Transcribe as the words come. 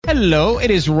Hello, it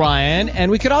is Ryan,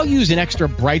 and we could all use an extra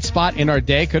bright spot in our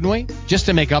day, couldn't we? Just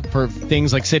to make up for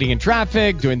things like sitting in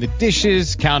traffic, doing the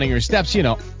dishes, counting your steps, you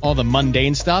know, all the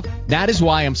mundane stuff. That is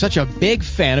why I'm such a big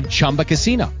fan of Chumba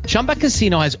Casino. Chumba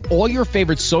Casino has all your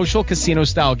favorite social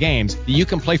casino-style games that you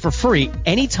can play for free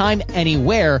anytime,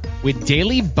 anywhere with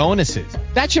daily bonuses.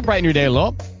 That should brighten your day a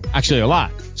little. Actually, a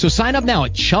lot. So sign up now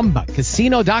at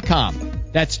ChumbaCasino.com.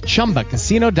 That's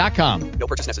ChumbaCasino.com. No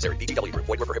purchase necessary. VGW Group.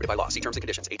 Void where prohibited by law. See terms and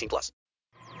conditions. 18+.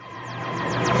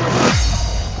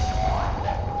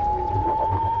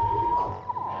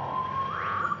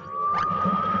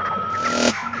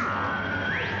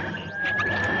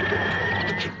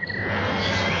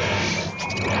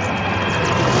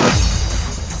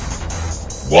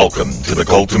 Welcome to the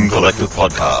Colton Collective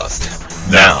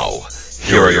Podcast. Now,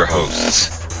 here are your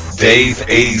hosts, Dave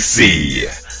A.C.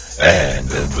 and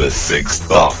the Sixth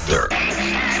Doctor.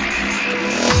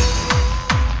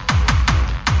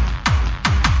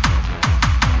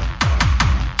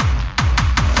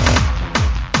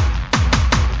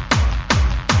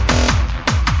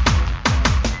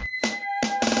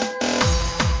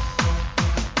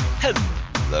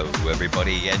 Hello,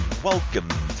 everybody, and welcome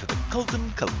to the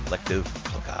Colton Collective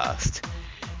Podcast.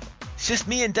 It's just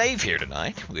me and Dave here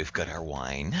tonight. We've got our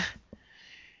wine.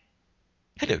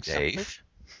 Hello, Dave.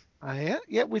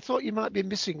 Yeah, we thought you might be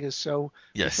missing us, so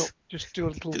Yes. we thought just do a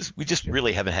little. We just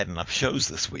really haven't had enough shows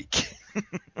this week.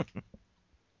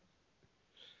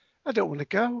 I don't want to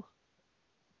go.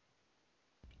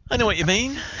 I know what you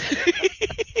mean.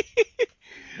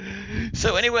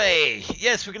 So anyway,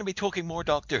 yes, we're going to be talking more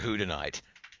Doctor Who tonight.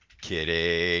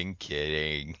 Kidding.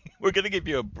 We're going to give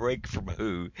you a break from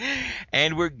Who,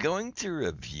 and we're going to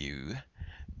review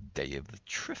Day of the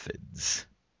Triffids.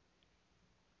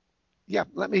 Yeah,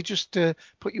 let me just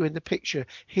put you in the picture.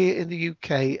 Here in the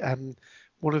UK,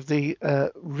 one of the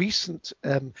recent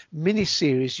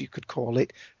mini-series, you could call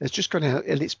it, has just gone out,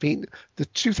 and it's been the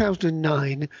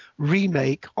 2009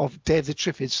 remake of Day of the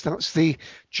Triffids. That's the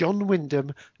John Wyndham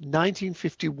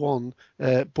 1951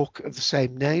 book of the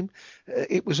same name.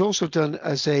 It was also done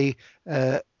as a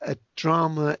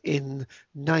drama in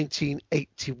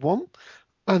 1981,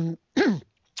 and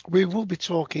we will be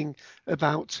talking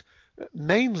about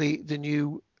mainly the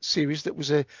new series that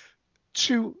was in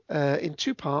two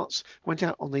parts, went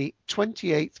out on the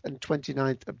 28th and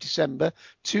 29th of December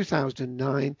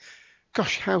 2009.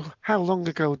 Gosh, how long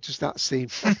ago does that seem?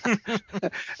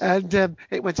 And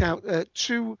it went out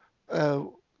two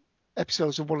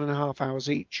episodes of 1.5 hours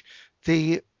each.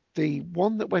 The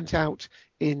one that went out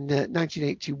in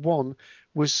 1981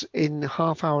 was in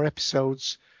half-hour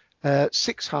episodes.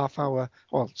 6 half-hour,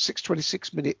 well, 6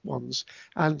 26-minute ones,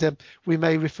 and we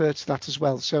may refer to that as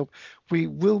well. So we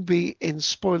will be in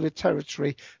spoiler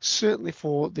territory, certainly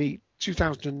for the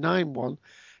 2009 one.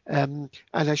 And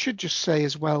I should just say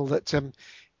as well that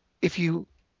if you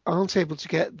aren't able to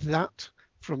get that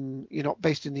from, you're not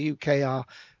based in the UK, or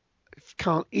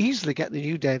can't easily get the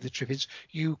new Day of the Triffids,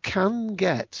 you can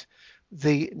get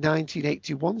the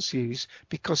 1981 series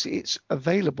because it's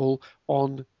available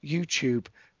on YouTube.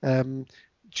 Do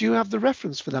you have the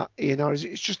reference for that, Ian, or is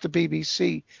it just the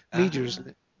BBC media, isn't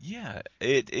it? Yeah,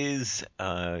 it is.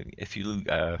 If you look,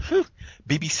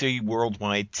 BBC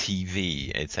Worldwide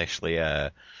TV, it's actually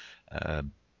a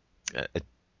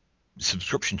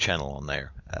subscription channel on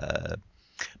there.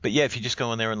 But yeah, if you just go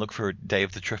on there and look for Day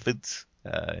of the Triffids,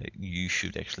 you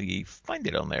should actually find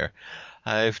it on there.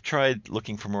 I've tried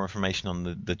looking for more information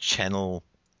on the channel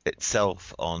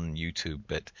itself on YouTube,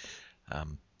 but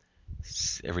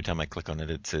every time I click on it,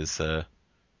 it says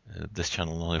this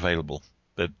channel not available.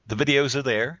 But the videos are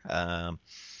there,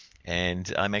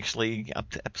 and I'm actually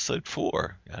up to episode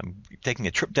 4. I'm taking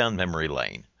a trip down memory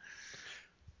lane.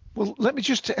 Well, let me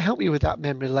just help you with that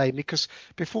memory lane, because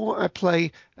before I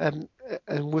play, and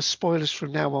with spoilers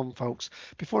from now on, folks,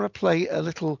 before I play a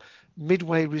little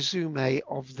midway resume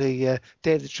of the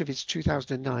Day of the Triffids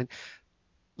 2009,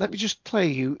 let me just play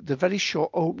you the very short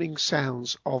opening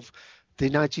sounds of the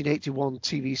 1981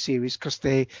 TV series, because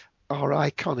they are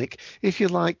iconic. If you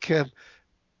like,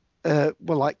 well,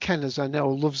 like Ken, as I know,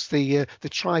 loves the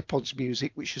Triffids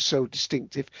music, which is so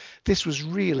distinctive. This was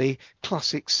really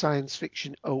classic science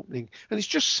fiction opening, and it's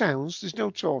just sounds. There's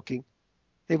no talking.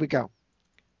 Here we go.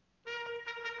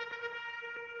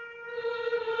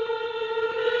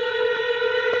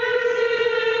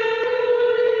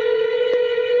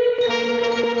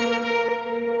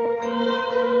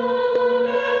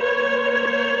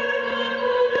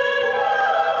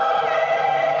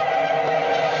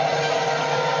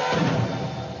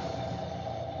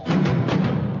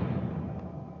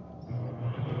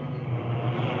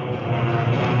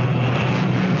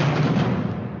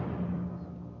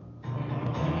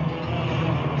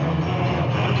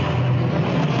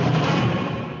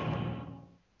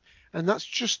 and that's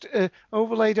just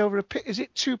overlaid over a pit. Is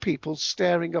it two people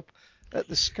staring up at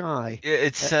the sky?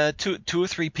 It's two or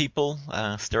three people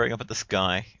staring up at the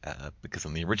sky, because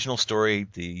in the original story,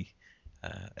 the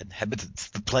inhabitants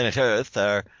of the planet Earth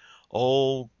are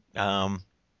all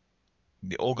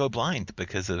they all go blind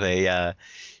because of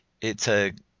it's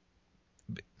not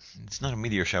a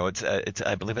meteor shower. It's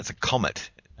I believe it's a comet.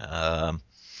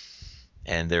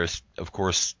 And there's, of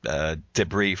course,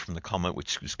 debris from the comet,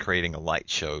 which was creating a light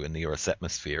show in the Earth's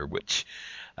atmosphere, which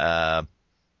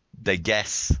they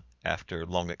guess after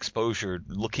long exposure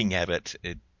looking at it,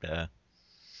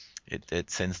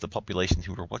 it sends the population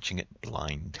who are watching it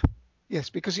blind. Yes,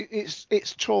 because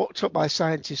it's talked up by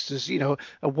scientists as, a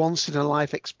once in a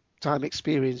lifetime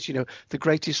experience, the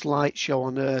greatest light show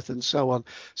on Earth and so on.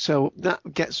 So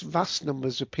that gets vast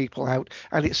numbers of people out,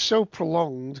 and it's so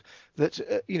prolonged that,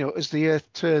 as the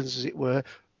Earth turns, as it were,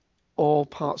 all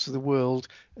parts of the world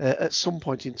at some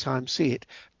point in time see it.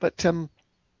 But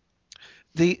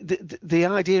the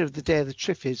idea of the Day of the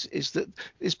Triffids is that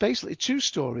it's basically two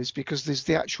stories, because there's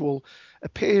the actual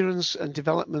appearance and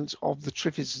development of the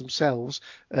Triffids themselves,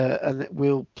 and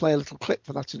we'll play a little clip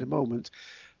for that in a moment.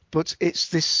 But it's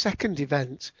this second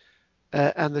event,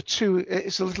 and the two,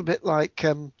 it's a little bit like,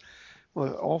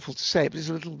 well, awful to say, but it's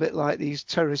a little bit like these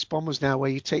terrorist bombers now, where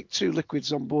you take two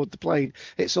liquids on board the plane.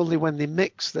 It's only when they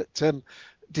mix that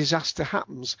disaster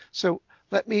happens. So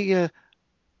let me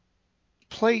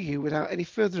play you without any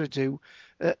further ado.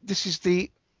 This is the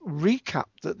recap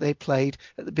that they played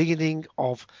at the beginning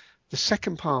of the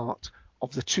second part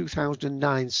of the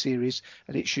 2009 series,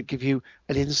 and it should give you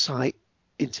an insight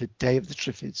into Day of the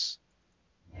Triffids.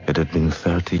 It had been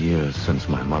 30 years since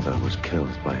my mother was killed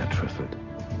by a Triffid.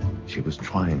 She was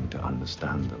trying to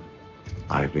understand them.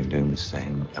 I've been doing the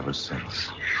same ever since.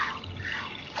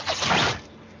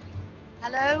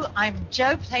 Hello, I'm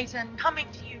Jo Clayton, coming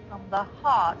to you from the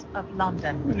heart of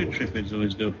London. What did Triffids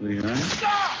always do for you, eh?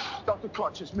 Dr.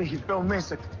 Crotch, it's me, Bill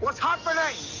Mason. What's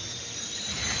happening?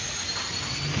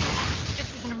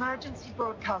 This is an emergency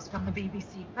broadcast from the BBC.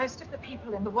 Most of the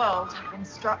people in the world have been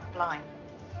struck blind.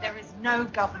 There is no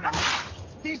government.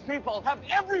 These people have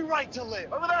every right to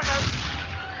live. Over there,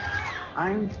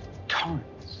 I'm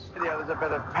Torrance. Yeah, there's a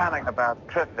bit of panic about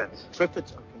Triffids.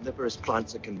 Triffids are carnivorous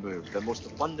plants that can move. Their most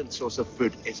abundant source of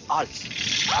food is us.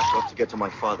 I've got to get to my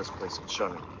father's place in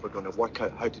Sherman. We're going to work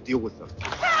out how to deal with them.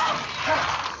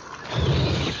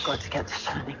 You've got to get to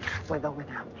Sherman, with or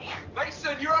without me.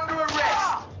 Mason, you're under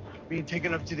arrest! Being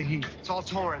taken up to the heat. It's all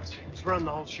Torrance. He's run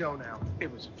the whole show now. It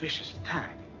was a vicious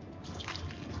attack.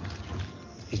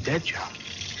 He's dead, Joe.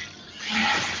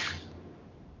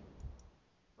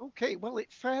 Okay, well, it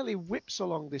fairly whips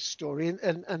along this story, and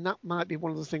that might be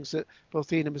one of the things that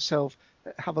both Ian and myself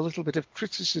have a little bit of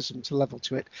criticism to level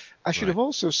to it. I should have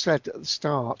also said at the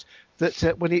start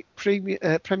that when it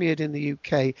premiered in the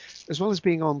UK, as well as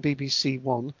being on BBC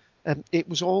One, it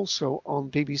was also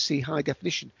on BBC High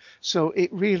Definition. So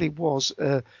it really was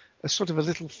a sort of a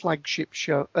little flagship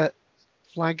show. Oh,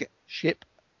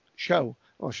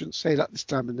 I shouldn't say that this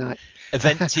time of night.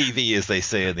 Event TV, as they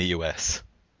say in the US.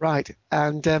 Right,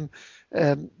 and the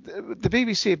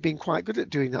BBC have been quite good at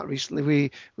doing that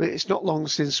recently. It's not long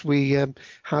since we had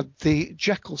the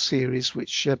Jekyll series,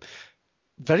 which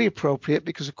very appropriate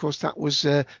because, of course, that was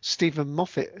Stephen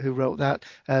Moffat who wrote that,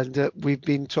 and we've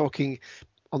been talking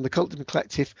on the Cultum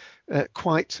Collective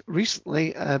quite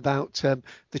recently about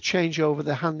the changeover,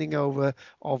 the handing over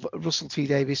of Russell T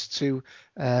Davies to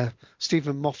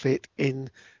Stephen Moffat in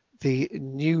the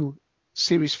new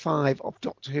Series 5 of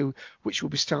Doctor Who, which will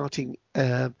be starting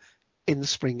in the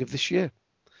spring of this year.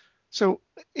 So,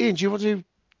 Ian, do you want to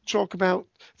talk about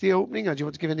the opening, or do you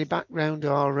want to give any background,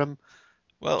 or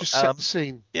just set the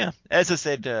scene? Yeah, as I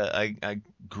said, I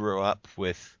grew up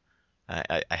with...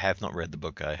 I have not read the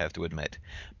book, I have to admit,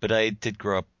 but I did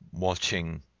grow up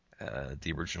watching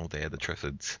the original Day of the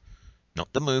Triffids.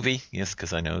 Not the movie, yes,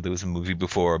 because I know there was a movie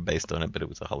before based on it, but it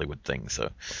was a Hollywood thing,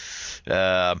 so...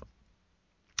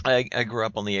 I grew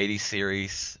up on the 80s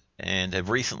series and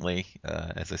have recently,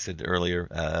 as I said earlier,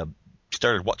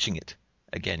 started watching it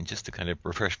again just to kind of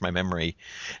refresh my memory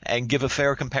and give a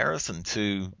fair comparison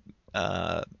to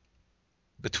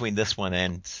between this one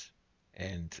and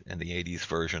the 80s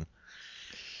version.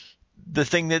 The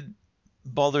thing that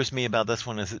bothers me about this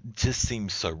one is it just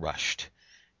seems so rushed.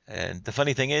 And the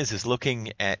funny thing is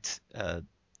looking at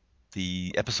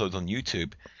the episodes on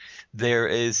YouTube, there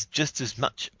is just as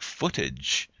much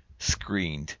footage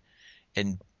screened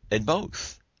in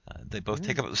both. They both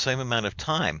take up the same amount of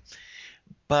time,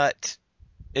 but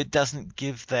it doesn't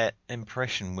give that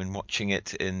impression when watching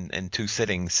it in two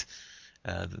sittings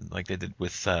like they did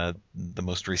with the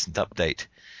most recent update,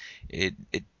 it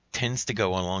tends to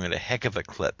go along at a heck of a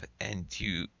clip, and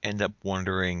you end up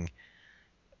wondering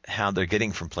how they're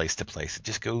getting from place to place. It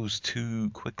just goes too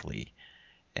quickly,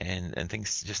 and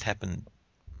things just happen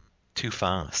too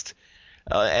fast.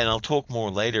 And I'll talk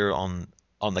more later on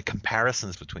the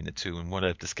comparisons between the two and what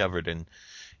I've discovered in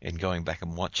going back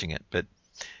and watching it. But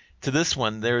to this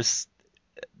one, the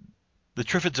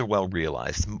Triffids are well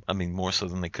realized. I mean, more so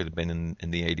than they could have been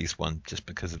in the 80s one, just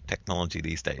because of technology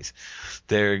these days.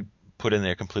 They're put in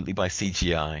there completely by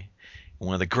CGI.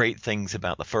 One of the great things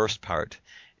about the first part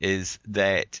is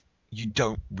that you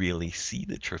don't really see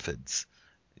the Triffids.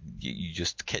 You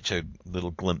just catch a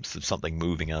little glimpse of something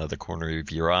moving out of the corner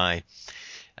of your eye.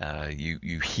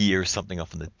 You hear something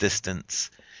off in the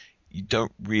distance. You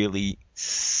don't really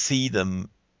see them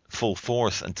full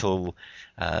force until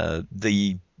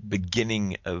the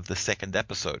beginning of the second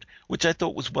episode, which I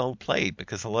thought was well played,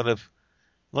 because a lot of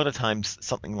times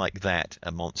something like that,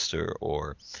 a monster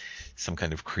or some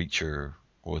kind of creature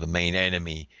or the main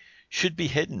enemy, should be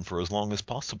hidden for as long as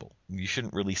possible. You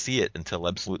shouldn't really see it until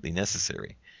absolutely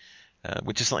necessary,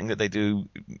 which is something that they do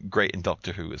great in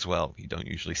Doctor Who as well. You don't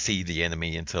usually see the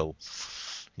enemy until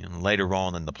later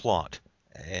on in the plot,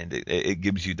 and it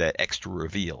gives you that extra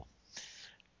reveal.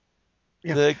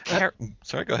 Yeah.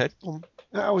 Sorry, go ahead.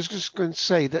 I was just going to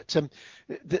say that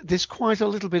there's quite a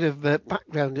little bit of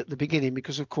background at the beginning,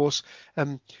 because, of course,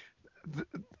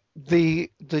 the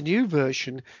new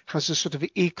version has a sort of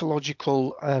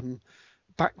ecological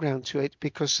background to it,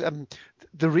 because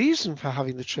the reason for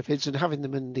having the Triffids and having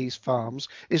them in these farms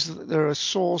is that they're a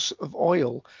source of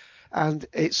oil, and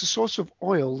it's a source of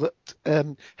oil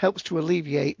that helps to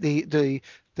alleviate the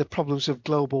problems of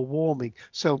global warming.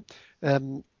 So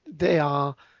they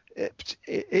are.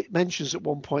 It mentions at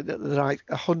one point that there are like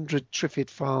 100 Triffid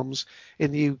farms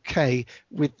in the UK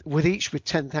with each with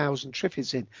 10,000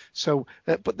 Triffids in. So,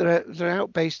 but they're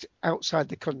out based outside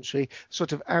the country,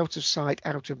 sort of out of sight,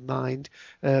 out of mind.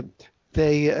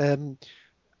 They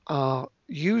are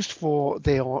used for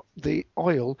the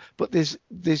oil, but there's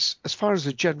as far as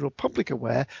the general public are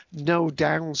aware, no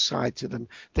downside to them.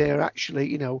 They are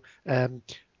actually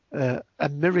a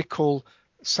miracle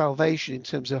salvation in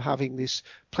terms of having this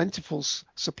plentiful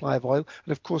supply of oil,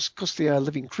 and of course, because they are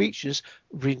living creatures,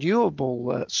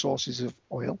 renewable sources of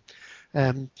oil.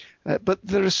 But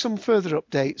there are some further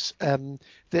updates.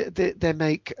 They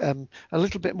make a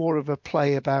little bit more of a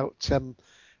play about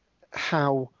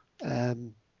how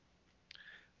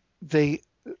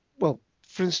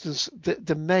for instance,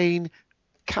 the main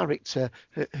character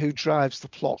who drives the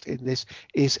plot in this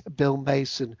is Bill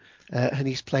Mason, and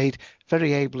he's played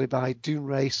very ably by Doug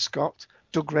Ray Scott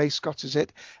is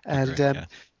it, and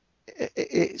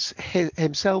it's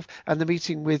himself, and the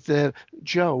meeting with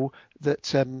Joe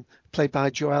that played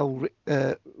by Joelle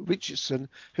Richardson,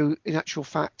 who in actual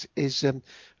fact is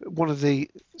one of the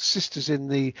sisters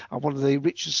in one of the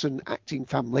Richardson acting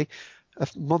family.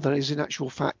 Mother is in actual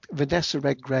fact Vanessa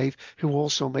Redgrave, who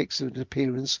also makes an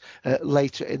appearance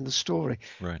later in the story.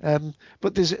 Right.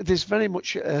 But there's very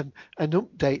much an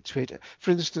update to it.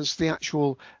 For instance, the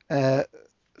actual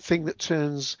thing that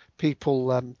turns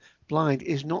people blind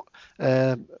is not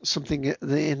something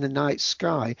in the night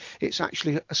sky. It's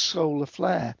actually a solar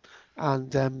flare,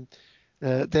 and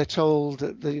they're told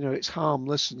that it's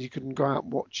harmless and you can go out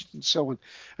and watch it and so on.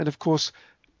 And of course,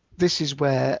 this is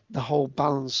where the whole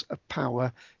balance of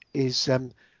power is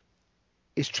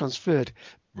transferred.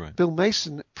 Right. Bill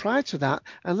Mason, prior to that,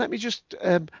 and let me just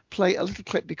play a little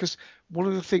clip, because one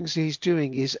of the things he's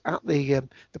doing is at the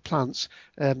plants.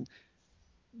 It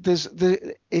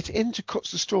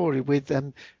intercuts the story with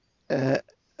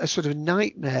a sort of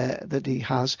nightmare that he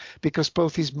has, because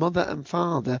both his mother and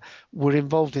father were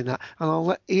involved in that, and I'll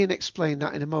let Ian explain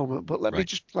that in a moment, but let me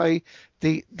just play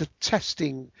the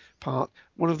testing part,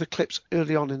 one of the clips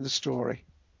early on in the story.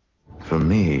 For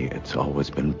me, it's always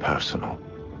been personal.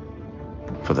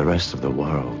 For the rest of the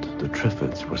world, the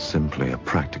Triffids were simply a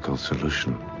practical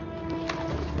solution.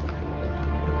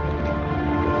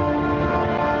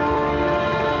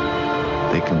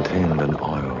 They contained an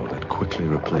oil that quickly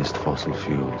replaced fossil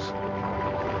fuels.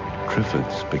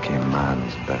 Triffids became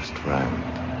man's best friend.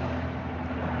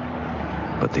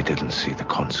 But they didn't see the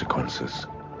consequences.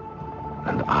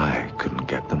 And I couldn't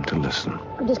get them to listen.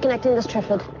 I'm disconnecting this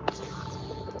Triffid.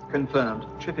 Confirmed.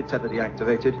 Triffid tether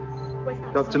deactivated.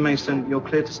 Dr. Mason, you're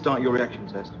clear to start your reaction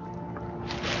test. So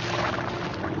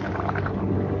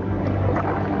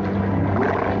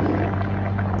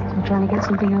you're trying to get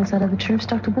something else out of the troops,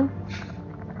 Dr. Bill?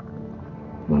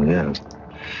 Well, yeah.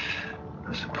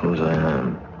 I suppose I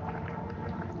am.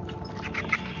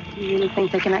 You really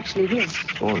think they can actually hear?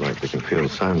 Or like they can feel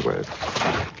sound waves.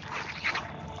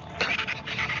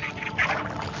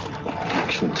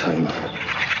 Action time.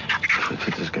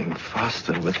 Triffids is getting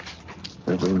faster with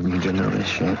every new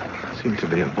generation. Seem to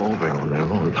be evolving on their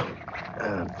own.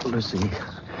 Lizzie.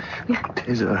 Yeah.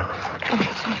 Taser.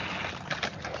 Okay, sorry.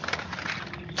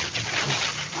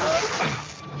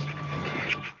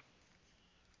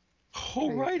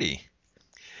 Alrighty.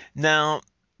 Now,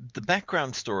 the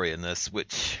background story in this,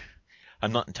 which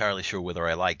I'm not entirely sure whether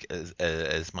I like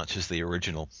as much as the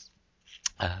original,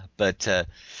 but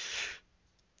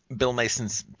Bill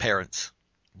Mason's parents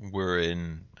were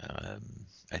in,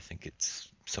 I think it's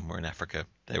somewhere in Africa.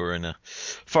 They were in a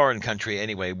foreign country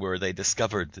anyway, where they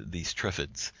discovered these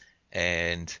Triffids,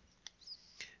 and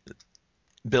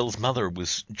Bill's mother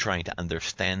was trying to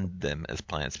understand them as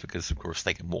plants because, of course,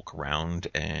 they can walk around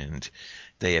and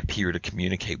they appear to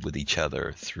communicate with each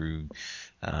other through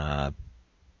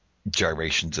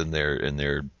gyrations in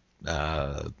the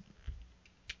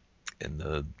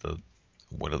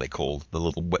what are they called? The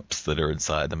little whips that are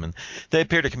inside them, and they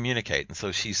appear to communicate. And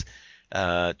so she's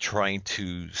trying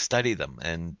to study them.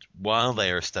 And while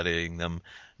they are studying them,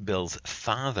 Bill's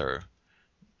father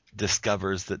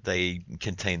discovers that they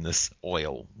contain this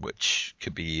oil, which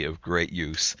could be of great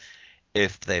use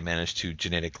if they manage to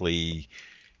genetically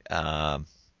and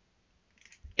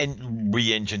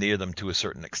re-engineer them to a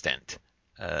certain extent.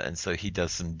 And so he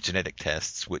does some genetic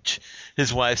tests, which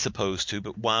his wife's supposed to,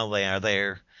 but while they are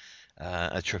there,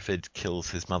 a Triffid kills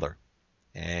his mother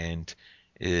and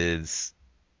is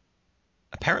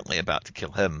apparently about to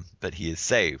kill him, but he is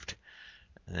saved.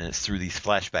 And it's through these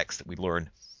flashbacks that we learn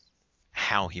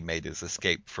how he made his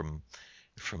escape from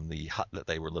the hut that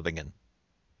they were living in.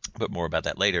 But more about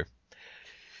that later.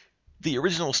 The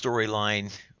original storyline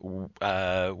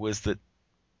was that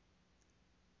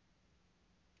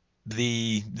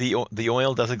the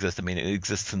oil does exist. I mean, it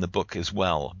exists in the book as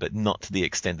well, but not to the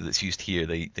extent that it's used here.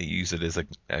 They use it as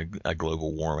a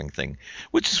global warming thing,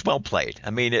 which is well played.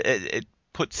 I mean, it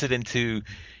puts it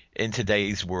in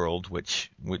today's world, which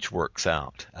works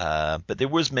out. But there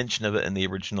was mention of it in the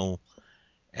original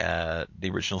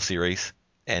series,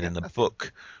 and in the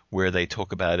book where they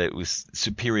talk about it was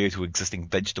superior to existing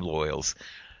vegetable oils.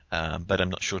 But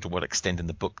I'm not sure to what extent in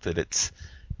the book that it's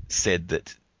said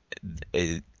that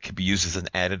it could be used as an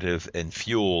additive in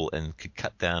fuel and could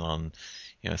cut down on,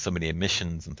 so many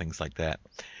emissions and things like that.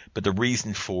 But the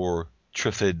reason for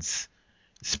Triffids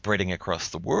spreading across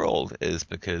the world is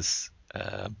because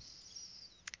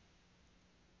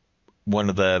one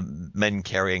of the men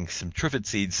carrying some Triffid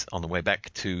seeds on the way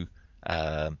back to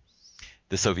the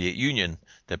Soviet Union,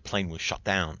 their plane was shot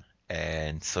down,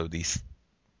 and so these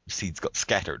seeds got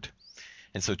scattered,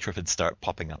 and so Triffids start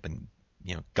popping up in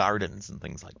gardens and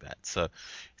things like that. So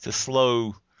it's a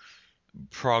slow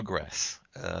progress.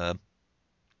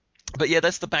 But yeah,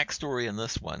 that's the backstory in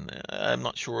this one. I'm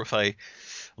not sure if I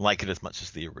like it as much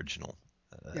as the original.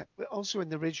 Yeah, but also in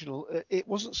the original, it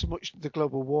wasn't so much the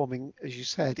global warming, as you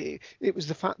said. It was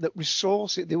the fact that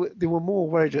they were more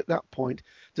worried at that point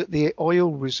that the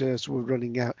oil reserves were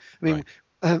running out. I mean,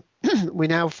 right. We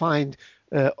now find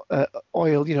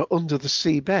oil, under the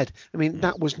seabed. I mean,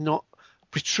 that was not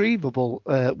retrievable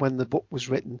when the book was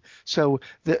written. So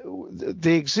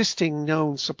the existing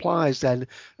known supplies then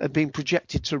have been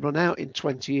projected to run out in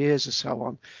 20 years or so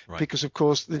on, because of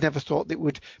course they never thought they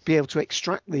would be able to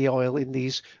extract the oil in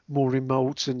these more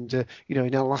remote and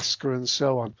in Alaska and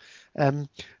so on.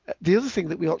 The other thing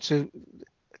that we ought to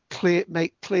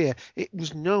make clear, it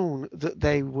was known that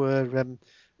they were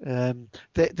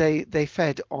they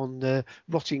fed on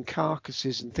rotting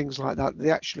carcasses and things like that.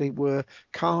 They actually were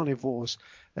carnivores,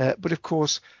 but of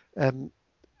course, in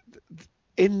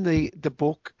the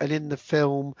book and in the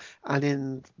film and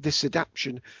in this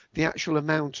adaptation, the actual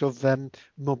amount of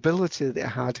mobility that they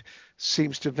had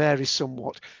seems to vary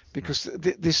somewhat, because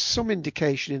there's some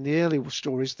indication in the early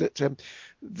stories that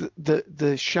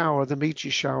the shower, the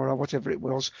meteor shower or whatever it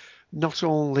was, not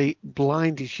only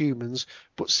blinded humans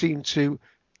but seemed to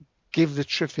give the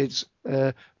Triffids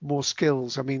more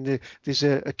skills. I mean, there's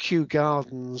a Kew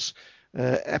Gardens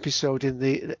episode in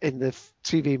the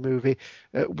TV movie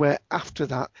where after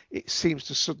that it seems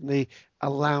to suddenly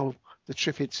allow the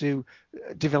Triffid to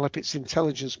develop its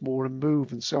intelligence more and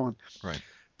move and so on. Right.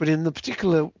 But in the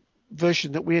particular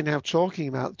version that we are now talking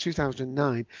about,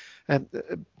 2009,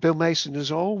 Bill Mason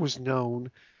has always known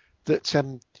that.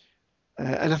 And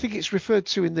I think it's referred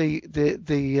to in the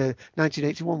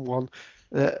 1981 one.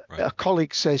 A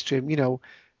colleague says to him,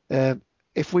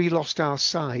 if we lost our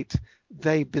sight,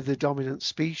 they'd be the dominant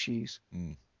species.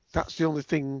 That's the only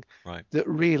thing that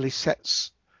really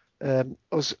sets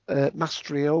us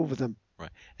mastery over them. Right.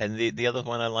 And the other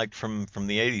one I liked from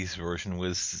the 80s version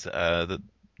was that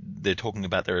they're talking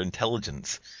about their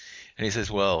intelligence. And he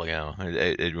says, well,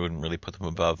 it wouldn't really put them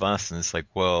above us. And it's like,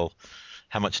 well,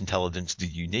 how much intelligence do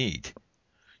you need?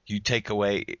 You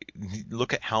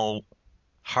look at how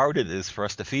hard it is for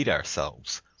us to feed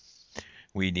ourselves.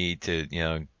 We need to,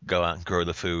 go out and grow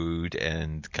the food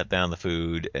and cut down the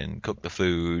food and cook the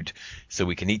food so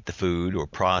we can eat the food or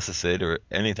process it or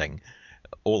anything.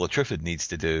 All a Triffid needs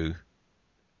to do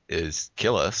is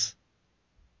kill us,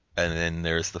 and then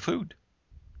there's the food.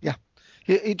 Yeah.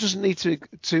 It doesn't need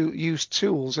to use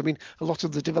tools. I mean, a lot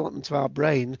of the development of our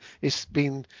brain is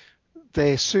being,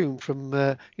 they assume, from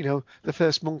the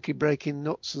first monkey breaking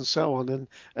nuts and so on,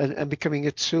 and becoming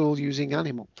a tool using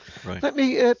animal. Right. Let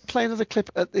me play another clip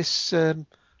at this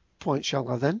point, shall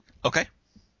I then? Okay.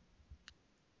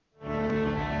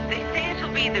 They say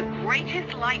it'll be the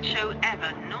greatest light show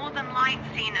ever. Northern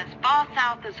lights seen as far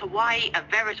south as Hawaii, a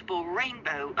veritable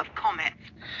rainbow of comets.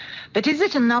 But is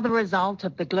it another result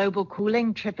of the global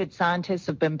cooling Triffid scientists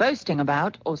have been boasting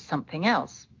about, or something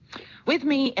else? With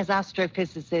me is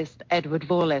astrophysicist Edward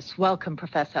Wallace. Welcome,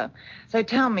 Professor. So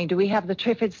tell me, do we have the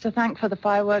Triffids to thank for the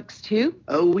fireworks too?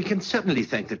 Oh, we can certainly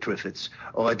thank the Triffids,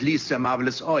 or at least their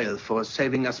marvelous oil, for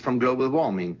saving us from global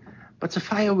warming. But the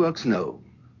fireworks, no.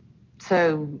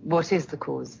 So what is the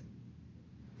cause?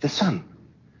 The sun.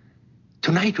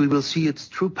 Tonight we will see its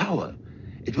true power.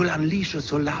 It will unleash a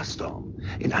solar storm,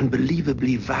 an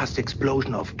unbelievably vast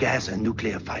explosion of gas and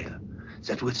nuclear fire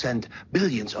that will send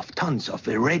billions of tons of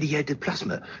irradiated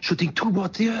plasma shooting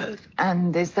toward the Earth.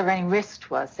 And is there any risk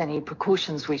to us, any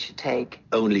precautions we should take?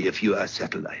 Only if you are a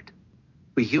satellite.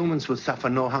 We humans will suffer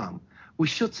no harm. We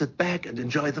should sit back and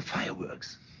enjoy the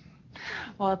fireworks.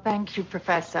 Well, thank you,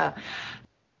 Professor.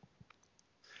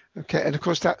 Okay, and of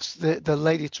course that's the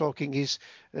lady talking is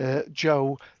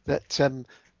Jo, that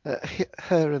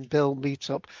her and Bill meet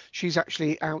up. She's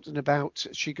actually out and about.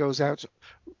 She goes out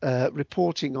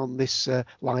reporting on this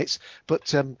lights, but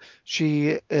her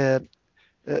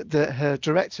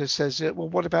director says, well,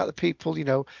 what about the people,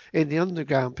 in the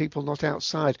underground, people not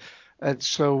outside? And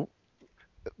so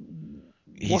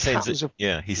he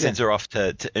sends her off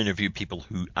to interview people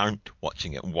who aren't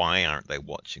watching it. Why aren't they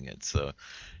watching it? So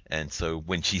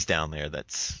when she's down there,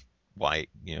 that's why,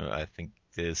 I think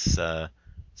there's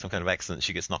some kind of accident.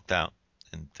 She gets knocked out.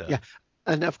 And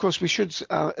and of course we should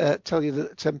tell you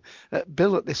that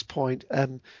Bill at this point,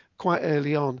 quite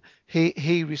early on,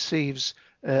 he receives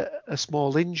a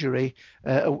small injury,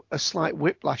 a slight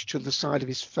whiplash to the side of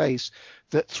his face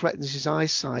that threatens his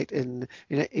eyesight, and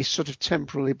he's sort of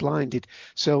temporarily blinded.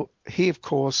 So he, of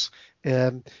course,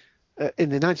 in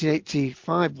the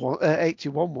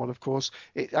 81 one, of course,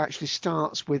 it actually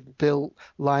starts with Bill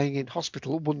lying in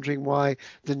hospital, wondering why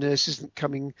the nurse isn't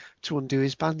coming to undo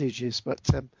his bandages. But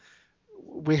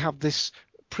we have this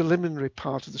preliminary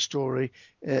part of the story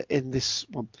in this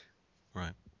one.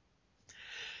 Right.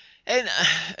 And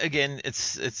again,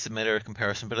 it's a matter of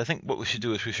comparison, but I think what we should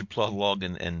do is we should plot a log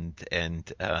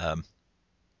and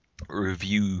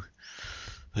review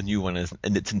the new one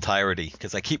in its entirety,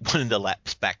 because I keep wanting to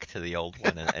lapse back to the old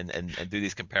one and do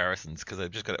these comparisons, because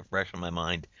I've just got it fresh on my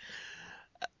mind.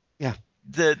 Yeah.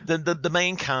 The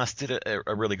main cast did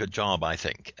a really good job, I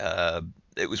think.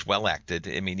 It was well acted.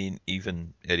 I mean,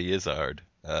 even Eddie Izzard.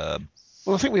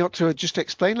 Well, I think we ought to just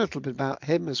explain a little bit about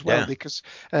him as well, Yeah. because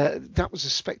that was a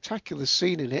spectacular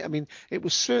scene in it. I mean, it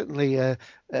was certainly a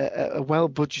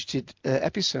well-budgeted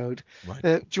episode. Right.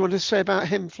 Do you want to say about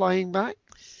him flying back?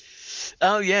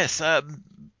 Oh, yes.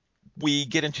 We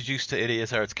get introduced to Eddie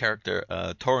Izzard's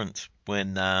character, Torrance,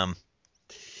 when the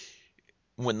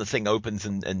thing opens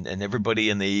and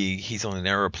everybody he's on an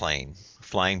aeroplane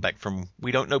flying back from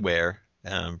we don't know where,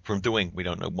 from doing we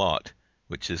don't know what,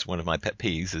 which is one of my pet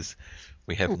peeves. Is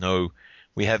we have no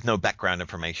background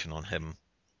information on him,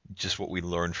 just what we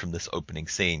learned from this opening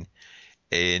scene,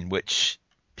 in which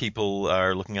people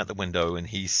are looking out the window and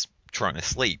he's trying to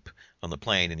sleep on the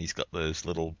plane, and he's got those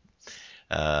little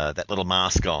that little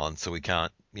mask on, so we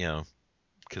can't,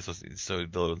 so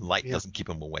the light doesn't keep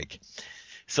him awake.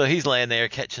 So he's laying there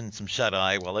catching some shut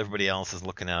eye while everybody else is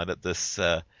looking out at this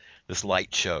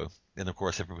light show. And of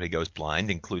course everybody goes blind,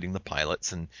 including the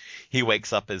pilots, and he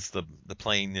wakes up as the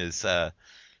plane is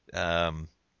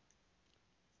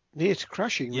near to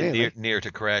crashing, really. Near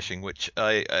to crashing, which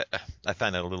I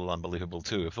found that a little unbelievable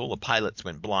too. If all the pilots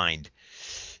went blind,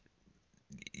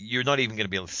 you're not even going to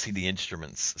be able to see the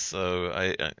instruments. So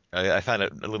I found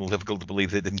it a little difficult to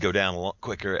believe they didn't go down a lot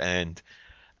quicker. And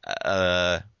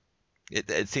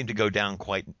it seemed to go down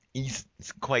quite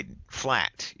quite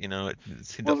flat. It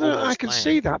seemed Well, to no, I almost can land.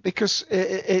 see that because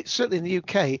it certainly in the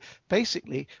UK,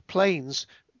 basically planes.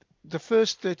 The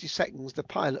first 30 seconds the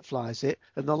pilot flies it,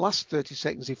 and the last 30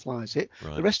 seconds he flies it.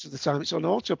 Right. The rest of the time it's on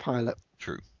autopilot.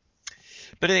 True.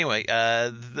 But anyway,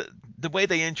 the way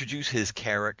they introduce his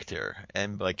character,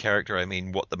 and by character I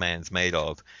mean what the man's made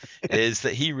of, is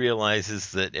that he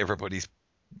realizes that everybody's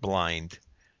blind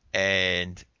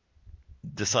and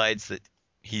decides that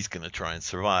he's going to try and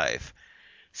survive.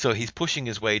 So he's pushing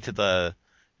his way to the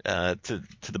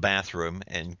bathroom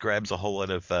and grabs a whole lot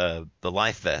of the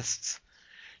life vests,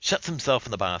 shuts himself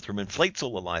in the bathroom, inflates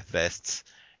all the life vests,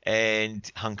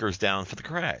 and hunkers down for the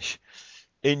crash.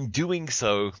 In doing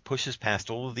so, pushes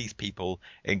past all of these people,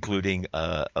 including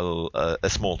a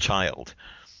small child.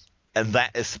 And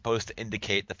that is supposed to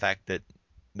indicate the fact that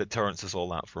Torrance is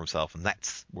all out for himself. And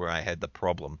that's where I had the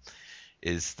problem,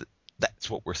 is that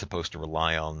that's what we're supposed to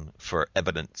rely on for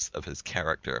evidence of his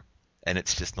character. And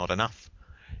it's just not enough.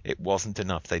 It wasn't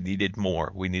enough. They needed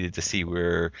more. We needed to see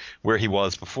where he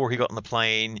was before he got on the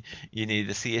plane. You needed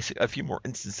to see a few more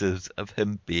instances of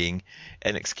him being,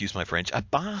 and excuse my French, a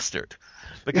bastard.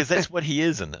 Because that's what he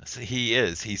is in this.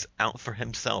 He's out for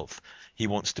himself. He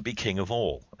wants to be king of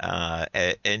all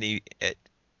at any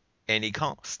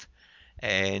cost.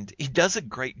 And he does a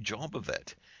great job of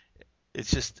it.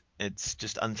 It's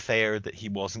just unfair that he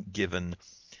wasn't given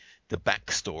the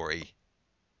backstory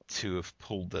to have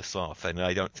pulled this off, and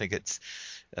I don't think it's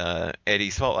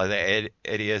Eddie's fault. I think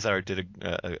Eddie Izzard did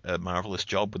a marvelous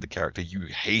job with the character. You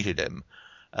hated him,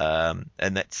 and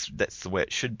that's the way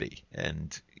it should be.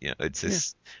 And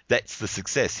that's the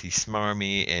success. He's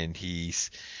smarmy and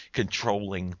he's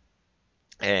controlling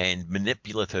and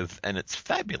manipulative, and it's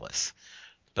fabulous.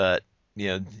 But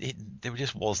there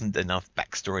just wasn't enough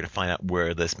backstory to find out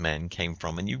where this man came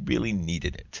from, and you really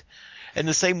needed it. And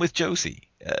the same with Josie.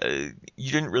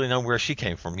 You didn't really know where she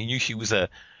came from. You knew she was a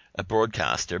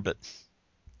broadcaster, but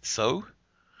so?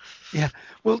 Yeah.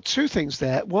 Well, two things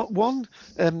there. One,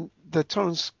 the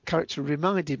Torrance character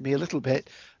reminded me a little bit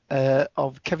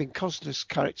of Kevin Costner's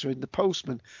character in The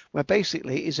Postman, where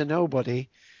basically he's a nobody,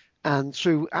 and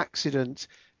through accident,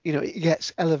 it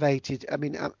gets elevated. I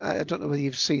mean, I don't know whether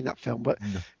you've seen that film, but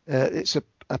it's a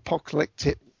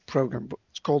apocalyptic program, but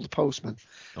it's called The Postman.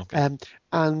 Okay.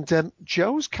 And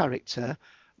Joe's character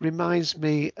reminds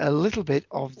me a little bit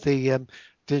of the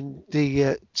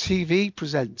TV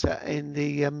presenter in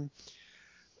the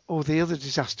other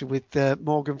disaster with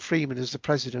Morgan Freeman as the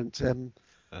president.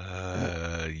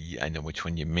 I know which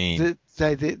one you mean.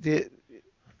 The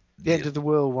end of the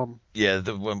world one. Yeah,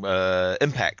 the one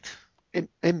Impact.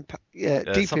 Impact. Yeah,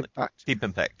 Deep Impact. Deep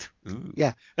Impact. Ooh.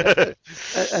 Yeah, and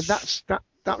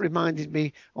that reminded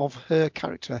me of her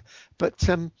character. But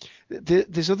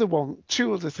there's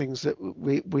two other things that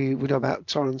we know about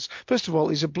Torrance. First of all,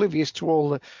 he's oblivious to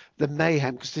all the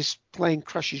mayhem, because this plane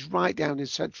crashes right down in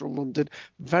central London,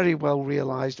 very well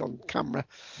realised on camera.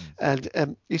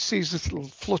 And he sees this little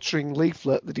fluttering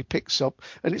leaflet that he picks up,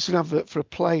 and it's an advert for a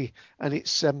play, and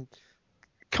it's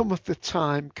Cometh the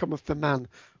Time, Cometh the Man,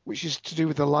 which is to do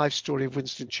with the life story of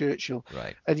Winston Churchill.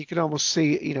 Right. And you can almost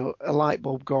see, a light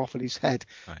bulb go off in his head.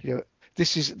 Right.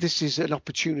 This is an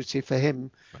opportunity for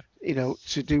him, right.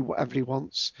 To do whatever he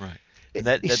wants. Right. And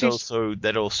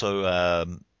that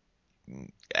also,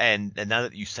 and now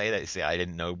that you say that, I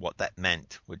didn't know what that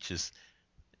meant, which is,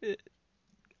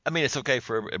 I mean, it's okay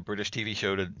for a British TV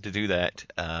show to do that,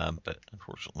 but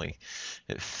unfortunately,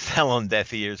 it fell on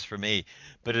deaf ears for me.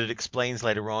 But it explains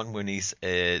later on when he's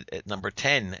at number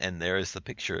 10, and there is the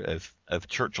picture of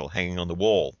Churchill hanging on the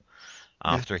wall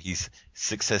after he's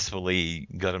successfully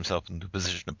got himself into a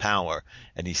position of power,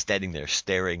 and he's standing there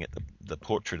staring at the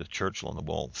portrait of Churchill on the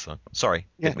wall. So, sorry,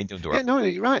 didn't mean to interrupt. Yeah, no,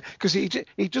 you're right, because he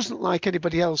doesn't like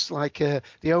anybody else, like the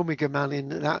Omega Man in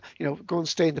that, go and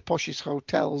stay in the poshest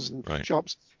hotels and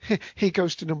shops. He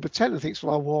goes to number 10 and thinks,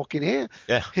 well, I'll walk in here.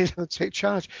 Yeah. Take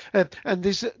charge. And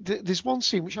there's one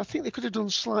scene which I think they could have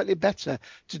done slightly better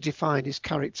to define his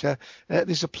character.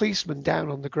 There's a policeman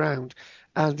down on the ground,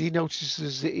 and he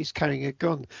notices that he's carrying a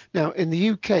gun. Now, in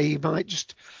the UK, he might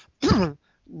just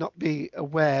not be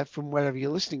aware from wherever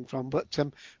you're listening from, but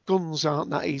guns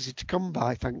aren't that easy to come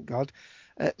by, thank God.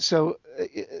 But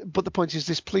the point is,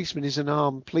 this policeman is an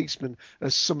armed policeman,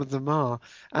 as some of them are,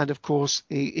 and of course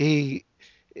he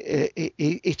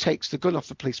takes the gun off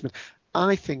the policeman.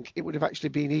 I think it would have actually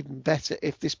been even better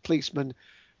if this policeman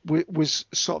was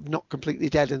sort of not completely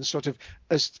dead, and sort of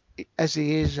as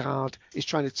he is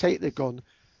trying to take the gun,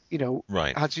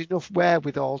 has enough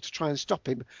wherewithal to try and stop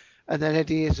him, and then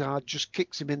Eddie Izzard just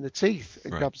kicks him in the teeth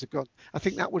and grabs the gun. I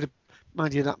think that would have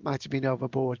mind you, that might have been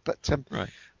overboard. But right.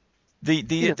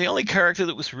 The only character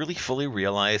that was really fully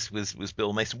realized was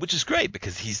Bill Mason, which is great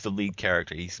because he's the lead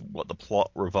character. He's what the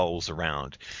plot revolves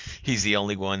around. He's the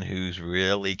only one who's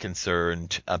really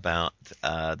concerned about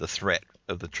the threat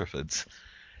of the Triffids,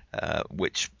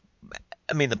 which,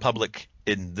 I mean, the public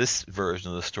in this version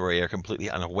of the story are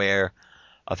completely unaware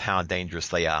of how dangerous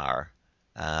they are.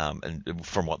 And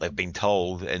from what they've been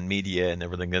told in media and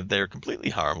everything, they're completely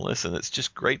harmless, and it's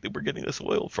just great that we're getting this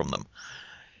oil from them.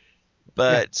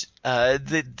 But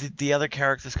the other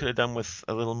characters could have done with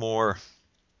a little more.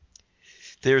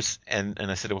 There's and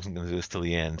I said I wasn't going to do this till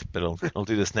the end, but I'll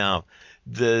do this now.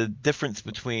 The difference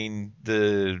between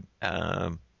the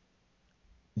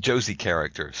Josie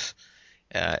characters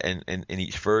in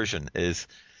each version is,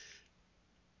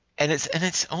 and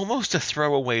it's almost a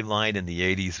throwaway line in the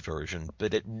 80s version,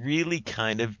 but it really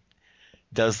kind of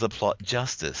does the plot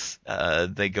justice.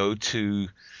 They go to.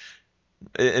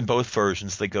 In both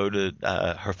versions, they go to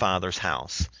her father's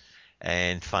house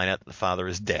and find out that the father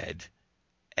is dead.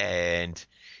 And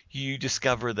you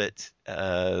discover that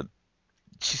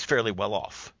she's fairly well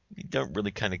off. You don't really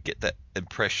kind of get that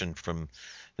impression from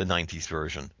the 90s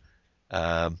version.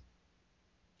 Yeah.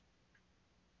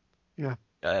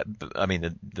 I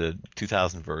mean, the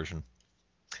 2000 version.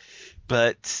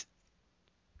 But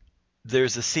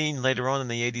there's a scene later on in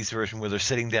the 80s version where they're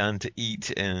sitting down to eat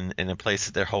in a place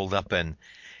that they're holed up in.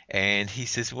 And he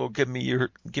says, well, give me your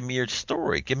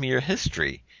story. Give me your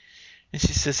history. And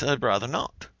she says, I'd rather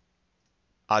not.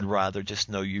 I'd rather just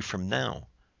know you from now.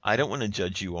 I don't want to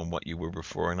judge you on what you were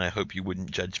before, and I hope you wouldn't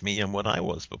judge me on what I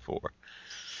was before.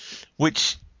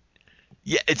 Which,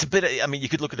 yeah, it's a bit, I mean, you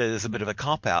could look at it as a bit of a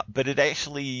cop-out, but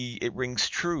it rings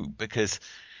true because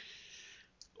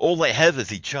all they have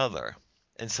is each other.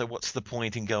 And so what's the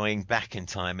point in going back in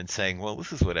time and saying, well,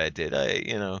 this is what I did.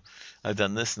 I've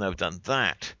done this and I've done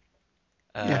that.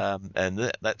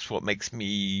 And that's what makes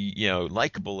me,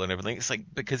 likable and everything. It's like,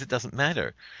 because it doesn't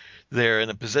matter. They're in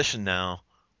a position now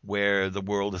where the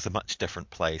world is a much different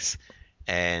place,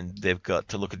 and they've got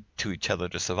to look to each other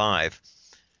to survive.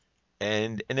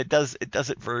 And it does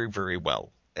it very, very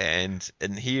well. And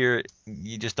here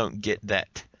you just don't get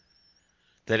that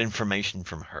information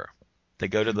from her. They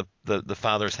go to the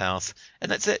father's house,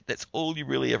 and that's it. That's all you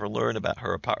really ever learn about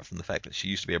her, apart from the fact that she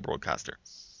used to be a broadcaster.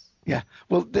 Yeah,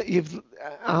 well,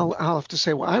 I'll have to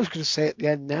say what I was going to say at the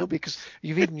end now, because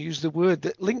you've even used the word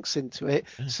that links into it,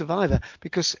 Survivor,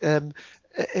 because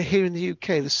here in the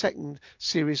UK, the second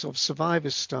series of Survivor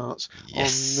starts on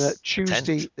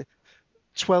Tuesday,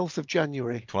 12th of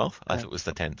January. 12th? I thought it was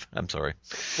the 10th. I'm sorry.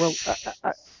 Well,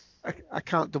 I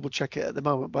can't double check it at the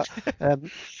moment, but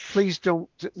please don't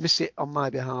miss it on my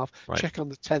behalf. Right. Check on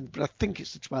the 10th, but I think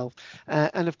it's the 12th.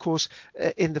 And of course,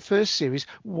 in the first series,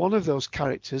 one of those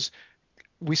characters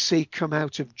we see come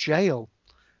out of jail,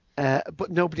 but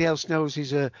nobody else knows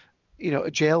he's a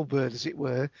jailbird, as it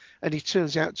were, and he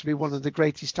turns out to be one of the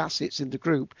greatest assets in the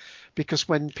group, because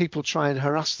when people try and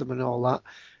harass them and all that,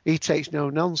 he takes no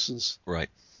nonsense. Right.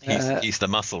 He's the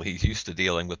muscle. He's used to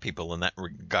dealing with people in that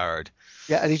regard.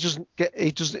 Yeah, and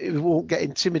he won't get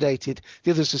intimidated.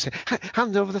 The others will say,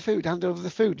 hand over the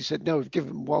food. He said, no, I've given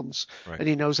him once, right. And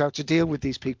he knows how to deal with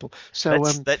these people. So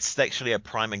that's actually a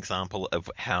prime example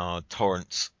of how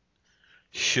Torrance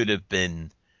should have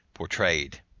been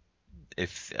portrayed.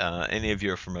 If any of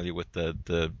you are familiar with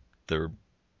the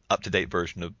up-to-date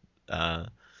version of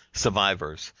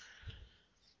Survivors,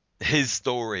 his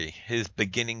story, his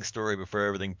beginning story before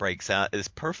everything breaks out, is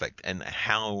perfect, and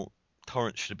how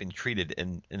Torrance should have been treated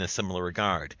in a similar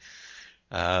regard.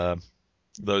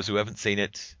 Those who haven't seen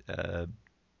it,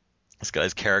 this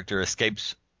guy's character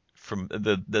escapes from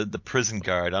the prison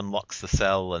guard, unlocks the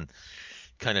cell, and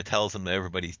kind of tells him that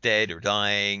everybody's dead or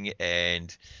dying,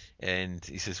 and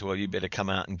he says, well, you better come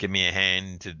out and give me a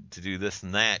hand to do this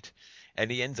and that,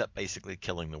 and he ends up basically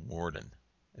killing the warden.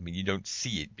 I mean, you don't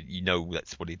see it, but you know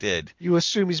that's what he did. You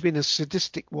assume he's been a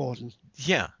sadistic warden.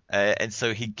 Yeah, and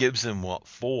so he gives him what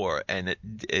for, and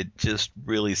it just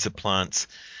really supplants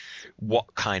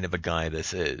what kind of a guy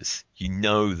this is. You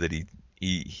know that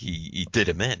he did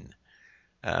him in,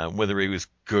 whether he was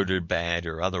good or bad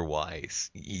or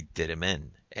otherwise, he did him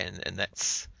in, and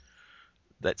that's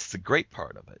the great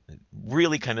part of it. It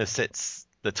really kind of sets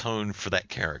the tone for that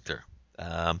character.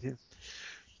 Yes.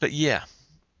 But yeah.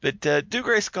 But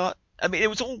Dougray Scott, I mean, it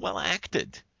was all well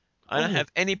acted. I don't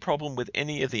have any problem with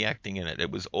any of the acting in it. It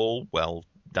was all well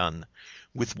done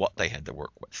with what they had to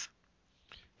work with.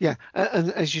 Yeah,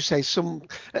 and as you say,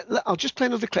 I'll just play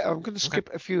another clip. I'm going to skip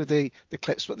a few of the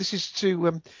clips, but this is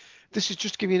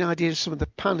just to give you an idea of some of the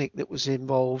panic that was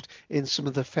involved in some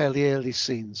of the fairly early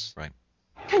scenes. Right.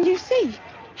 Can you see?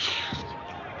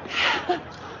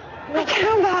 I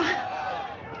cannot.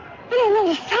 I don't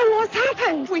understand what's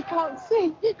happened. We can't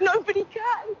see. Nobody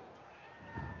can.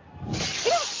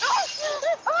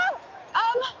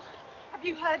 Have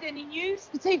you heard any news?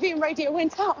 The TV and radio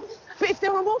went up. But if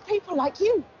there were more people like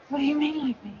you... What do you mean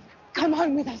like me? Come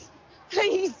home with us.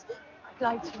 Please. I'd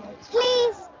like to.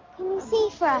 Please, can you see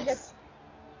for us? Yes.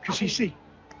 Can she see?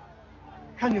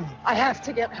 Can you? I have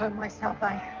to get home myself,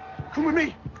 Come with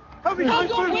me. Help me No, find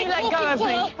food. you let go of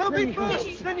me. Help me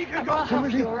first, then you can go. I'll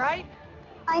help you, all right?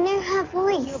 I know her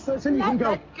voice. Then you can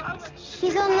go.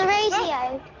 She's on the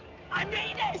radio. I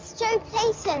need it. It's Joe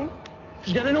Payson.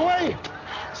 She's getting away.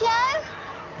 Joe?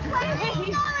 Where is she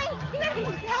Please. going?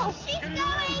 Please, help. She's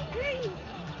going. Please.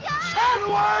 Joe! Get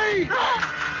away!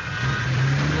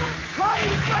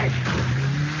 Quiet!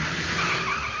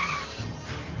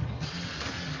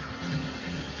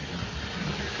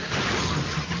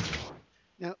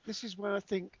 Now, this is where I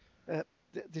think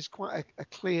there's quite a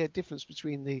clear difference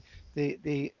between the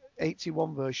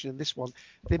 81 version and this one.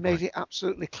 They made it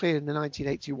absolutely clear in the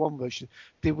 1981 version.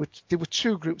 There were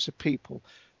two groups of people.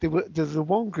 There were the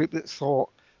one group that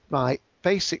thought, right,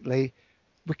 basically,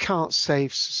 we can't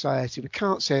save society, we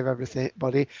can't save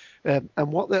everybody, and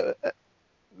what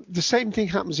the same thing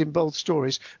happens in both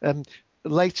stories.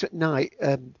 Late at night,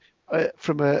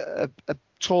 from a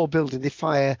tall building, they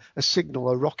fire a signal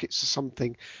or rockets or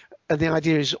something, and the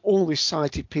idea is all the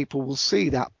sighted people will see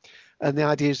that, and the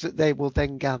idea is that they will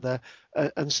then gather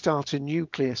and start a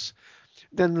nucleus.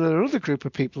 Then there are other group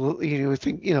of people, who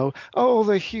think, oh,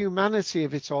 the humanity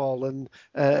of it all, and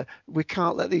we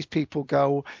can't let these people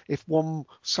go if one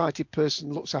sighted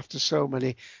person looks after so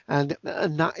many, and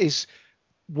that is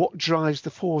what drives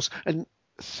the force. And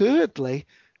thirdly,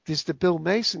 there's the Bill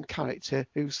Mason character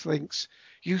who thinks,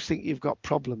 you think you've got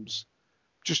problems,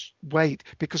 just wait,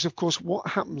 because of course what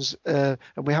happens, and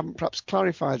we haven't perhaps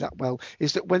clarified that well,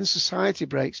 is that when society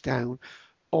breaks down,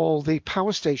 all the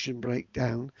power station break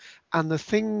down, and the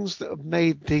things that have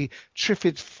made the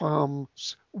Triffid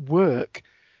farms work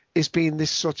is being this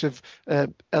sort of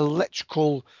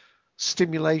electrical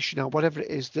stimulation or whatever it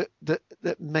is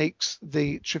that makes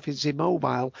the Triffids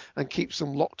immobile and keeps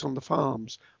them locked on the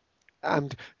farms.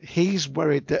 And he's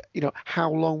worried that,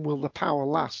 how long will the power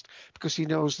last? Because he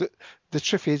knows that the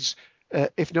Triffids,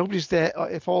 if nobody's there, or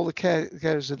if all the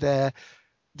carers are there,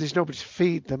 there's nobody to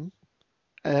feed them,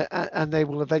 and they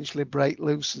will eventually break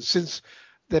loose. And since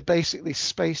they're basically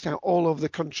spaced out all over the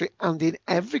country and in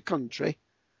every country,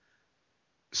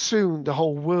 soon the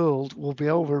whole world will be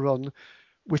overrun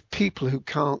with people who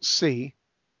can't see,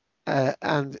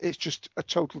 and it's just a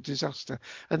total disaster.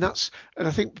 And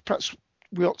I think perhaps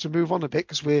we ought to move on a bit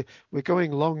because we're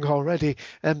going long already.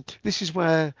 This is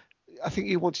where I think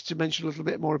you wanted to mention a little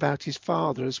bit more about his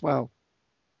father as well.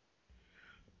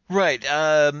 Right.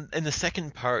 In the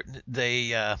second part,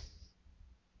 they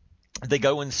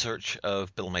go in search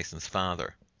of Bill Mason's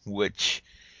father, which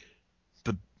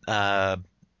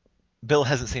Bill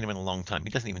hasn't seen him in a long time. He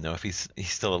doesn't even know if he's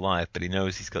still alive, but he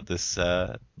knows he's got this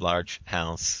large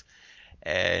house,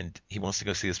 and he wants to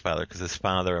go see his father because his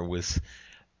father was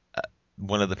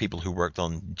one of the people who worked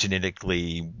on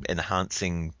genetically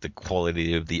enhancing the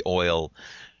quality of the oil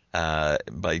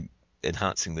by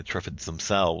enhancing the Triffids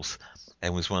themselves,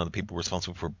 and was one of the people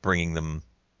responsible for bringing them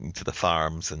to the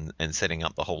farms and setting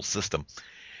up the whole system.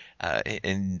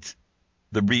 And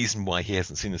the reason why he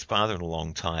hasn't seen his father in a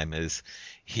long time is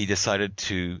he decided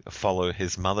to follow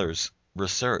his mother's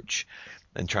research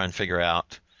and try and figure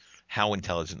out how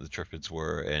intelligent the Triffids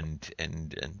were and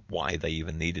why they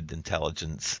even needed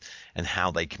intelligence and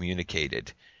how they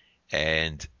communicated.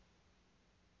 And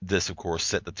this, of course,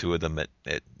 set the two of them at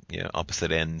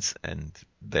opposite ends, and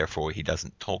therefore he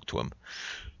doesn't talk to him.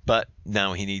 But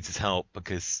now he needs his help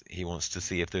because he wants to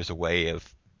see if there's a way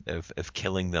of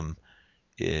killing them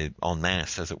en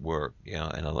masse, as it were, in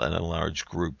a large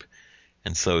group.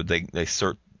 And so they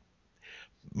sort.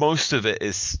 Most of it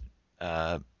is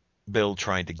Bill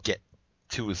trying to get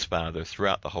to his father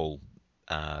throughout the whole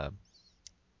of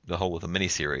the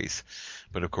miniseries.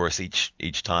 But of course,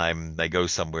 each time they go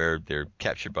somewhere, they're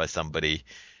captured by somebody.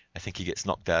 I think he gets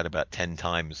knocked out about 10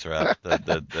 times throughout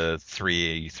the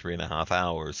 3.5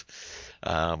 hours,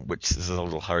 which is a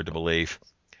little hard to believe.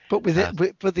 But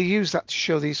but they use that to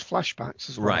show these flashbacks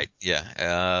as well. Right,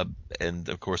 yeah. And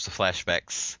of course the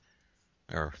flashbacks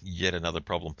are yet another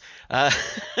problem.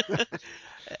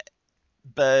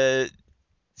 But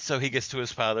so he gets to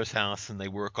his father's house and they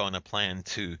work on a plan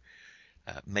to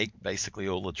make basically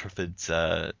all the Triffids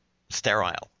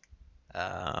sterile.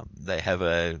 They have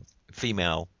a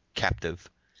female captive,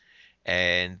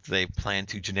 and they plan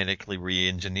to genetically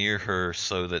re-engineer her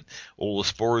so that all the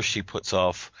spores she puts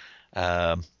off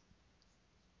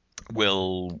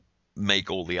will make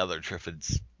all the other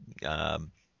Triffids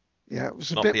Yeah, it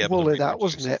was a not bit be able to woolly, that,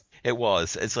 reproduce. wasn't it? It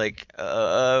was. It's like,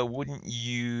 wouldn't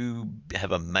you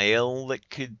have a male that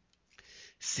could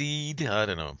seed? I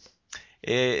don't know.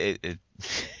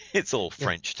 It's all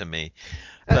French to me.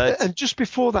 But And just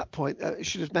before that point, I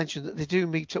should have mentioned that they do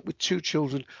meet up with two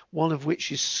children, one of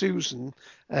which is Susan,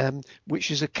 which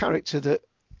is a character that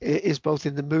is both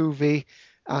in the movie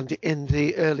and in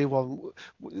the early one.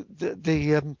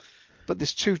 But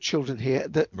there's two children here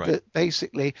that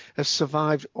basically have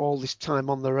survived all this time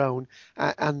on their own,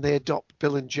 and they adopt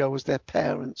Bill and Joe as their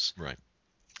parents. Right.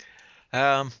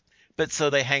 But so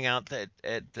they hang out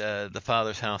at the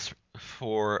father's house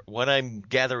for what I'm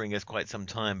gathering is quite some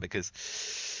time, because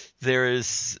there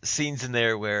is scenes in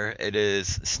there where it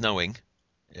is snowing,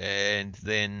 and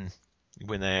then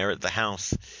when they're at the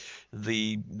house,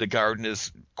 the garden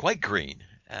is quite green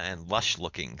and lush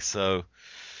looking. So,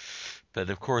 but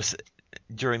of course,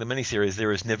 during the miniseries,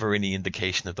 there is never any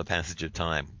indication of the passage of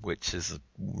time, which is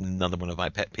another one of my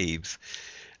pet peeves.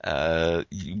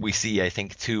 We see, I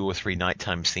think, 2 or 3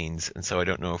 nighttime scenes, and so I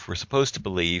don't know if we're supposed to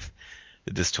believe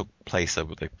that this took place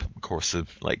over the course of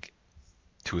like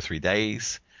 2 or 3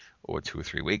 days, or 2 or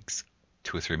 3 weeks,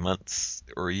 2 or 3 months,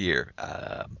 or a year.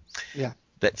 Yeah.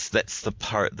 That's the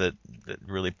part that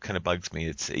really kind of bugs me.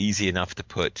 It's easy enough to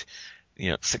put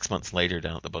 6 months later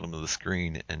down at the bottom of the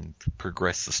screen and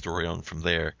progress the story on from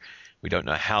there. We don't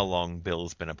know how long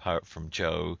Bill's been apart from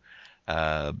Joe.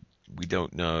 We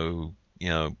don't know,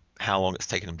 how long it's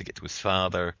taken him to get to his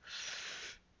father.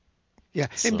 Yeah,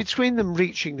 in between them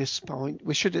reaching this point,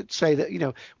 we should say that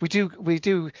we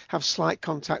do have slight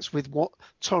contacts with what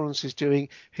Torrance is doing,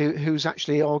 who's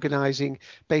actually organising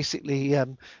basically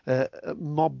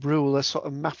mob rule, a sort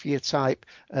of mafia type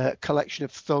collection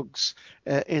of thugs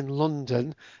in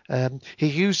London. He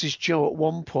uses Joe at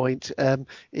one point.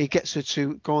 He gets her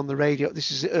to go on the radio.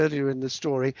 This is earlier in the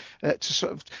story, to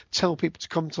sort of tell people to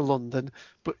come to London,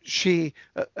 but she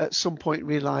at some point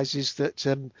realises that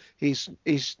he's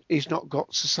not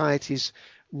got society's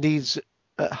needs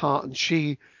at heart, and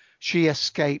she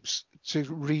escapes to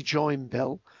rejoin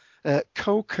Bill.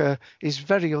 Coker is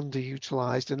very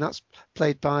underutilized, and that's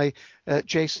played by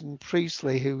Jason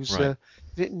Priestley, who's Right.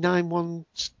 91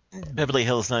 Beverly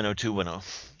Hills 90210.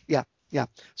 Yeah.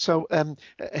 So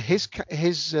his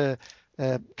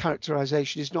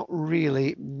characterization is not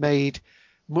really made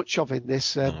much of in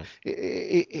this.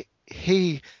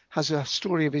 He has a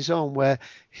story of his own where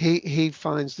he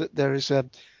finds that there is a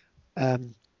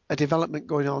development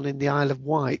going on in the Isle of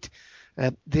Wight.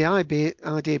 The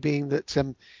idea being that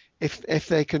if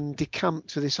they can decamp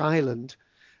to this island,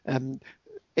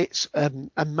 it's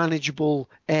a manageable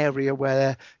area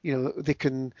where they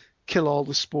can kill all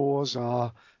the spores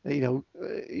or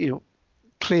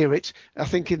clear it. I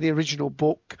think in the original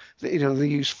book, they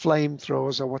use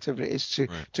flamethrowers or whatever it is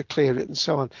to clear it and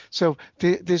so on. So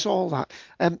there's all that.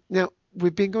 Now,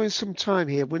 we've been going some time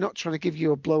here. We're not trying to give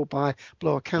you a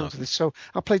blow-by-blow account of this. So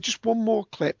I'll play just one more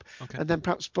clip, and then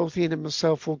perhaps both Ian and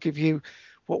myself will give you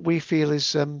what we feel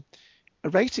is a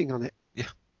rating on it. Yeah.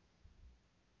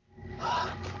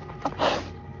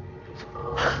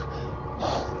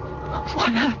 What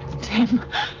happened to him?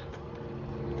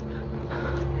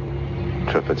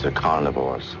 Triffids are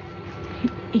carnivores.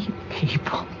 Eat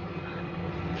people.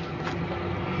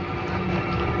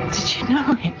 Did you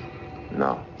know him?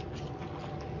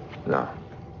 No.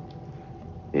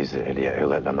 He's the idiot who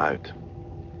let them out.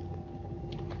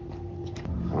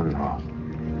 Oh, no.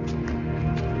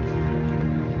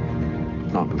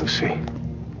 Not Lucy.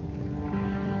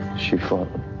 She fought.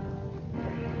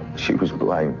 She was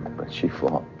blind, but she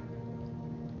fought.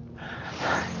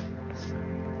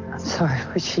 I'm sorry,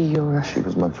 was she your... She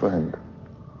was my friend.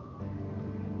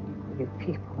 You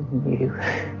people knew.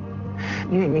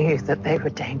 You knew that they were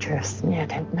dangerous, and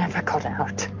yet it never got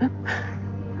out.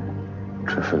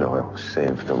 Triffid oil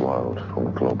saved the world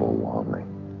from global warming.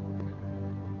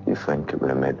 You think it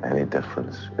would have made any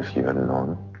difference if you had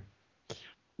known?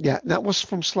 Yeah, that was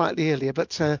from slightly earlier,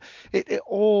 but it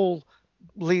all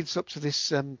leads up to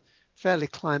this fairly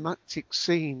climactic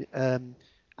scene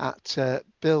at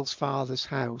Bill's father's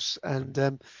house, and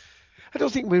I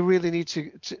don't think we really need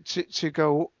to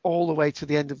go all the way to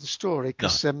the end of the story,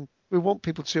 because we want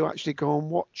people to actually go and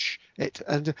watch it.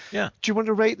 And do you want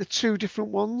to rate the two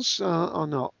different ones or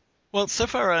not? Well, so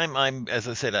far I'm as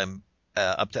I said, I'm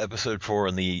up to episode 4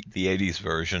 in the 80s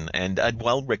version, and I'd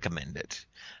well recommend it.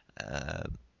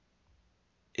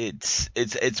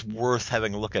 It's worth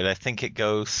having a look at. I think it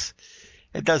goes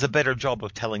it does a better job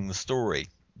of telling the story.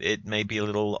 It may be a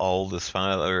little old as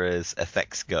far as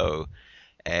effects go,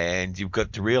 and you've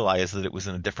got to realize that it was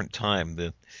in a different time.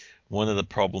 One of the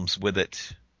problems with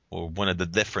it, or one of the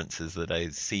differences that I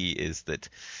see, is that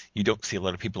you don't see a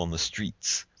lot of people on the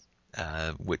streets,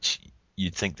 which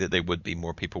you'd think that there would be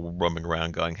more people roaming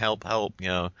around going help, help,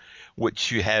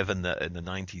 which you have in the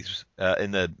 90s,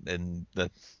 in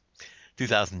the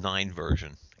 2009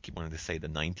 version. I keep wanting to say the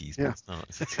 90s, but it's not.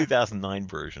 It's the 2009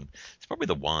 version. It's probably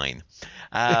the wine.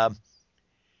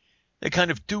 They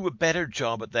kind of do a better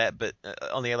job at that, but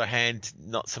on the other hand,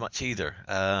 not so much either.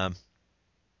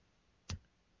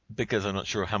 Because I'm not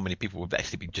sure how many people would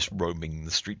actually be just roaming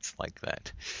the streets like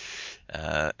that.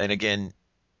 And again,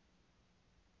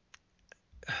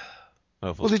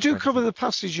 well, they do cover the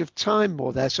passage of time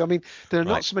more there. So, I mean, there are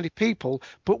not so many people,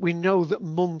 but we know that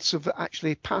months have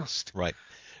actually passed. Right.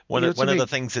 One of the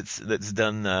things that's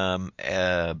done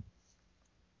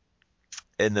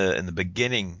in the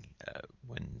beginning,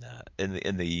 when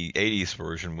in the 80s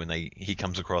version, when he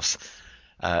comes across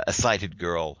a sighted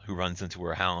girl who runs into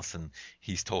her house and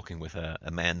he's talking with a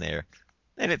man there,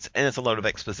 and it's a lot of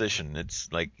exposition. It's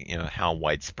like, how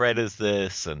widespread is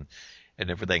this and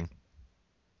everything.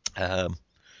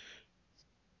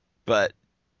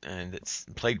 And it's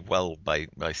played well by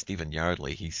Stephen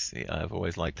Yardley. I've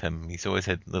always liked him. He's always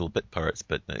had little bit parts,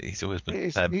 but he's always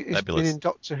been fabulous. He's been in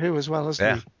Doctor Who as well,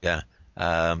 hasn't he? Yeah.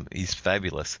 He's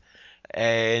fabulous.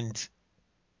 And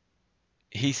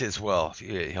he says, well,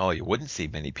 you wouldn't see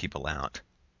many people out.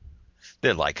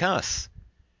 They're like us.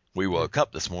 We woke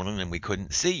up this morning and we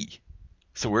couldn't see.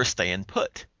 So we're staying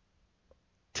put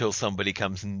till somebody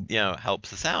comes and,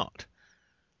 helps us out.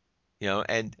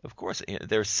 And of course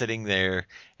they're sitting there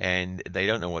and they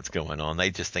don't know what's going on.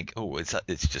 They just think, oh, it's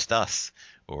just us,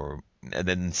 and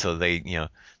then so they,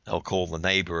 they'll call the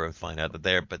neighbor and find out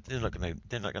that but they're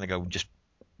not gonna go just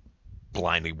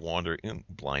blindly wander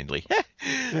blindly.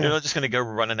 They're not just gonna go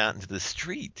running out into the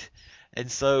street.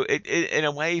 And so it in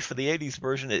a way, for the 80s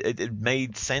version, it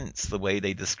made sense the way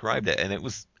they described it, and it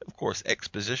was, of course,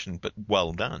 exposition, but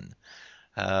well done.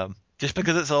 Just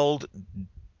because it's old,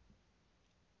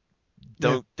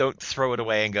 don't throw it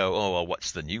away and go, oh, I'll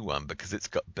watch the new one because it's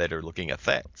got better looking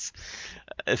effects.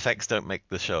 Effects don't make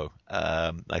the show.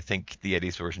 I think the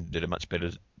 80s version did a much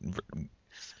better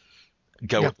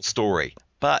go with the story.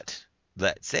 But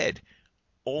that said,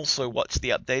 also watch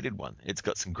the updated one. It's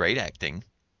got some great acting.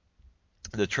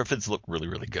 The Triffids look really,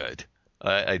 really good.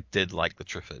 I did like the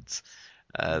Triffids.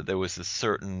 There was a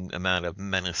certain amount of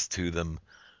menace to them,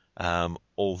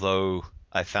 although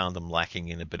I found them lacking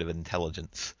in a bit of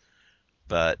intelligence.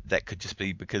 But that could just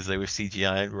be because they were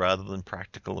CGI rather than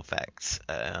practical effects.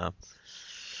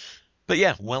 But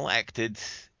yeah, well acted.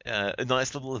 A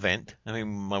nice little event. I mean,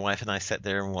 my wife and I sat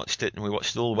there and watched it, and we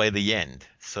watched it all the way to the end.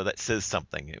 So that says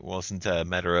something. It wasn't a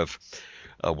matter of,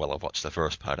 oh, well, I've watched the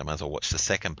first part, I might as well watch the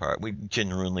second part. We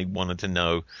genuinely wanted to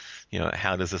know,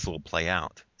 how does this all play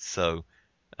out? So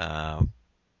I'm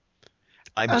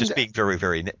just being very,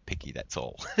 very nitpicky, that's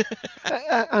all.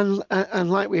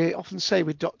 and like we often say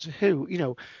with Doctor Who,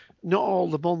 not all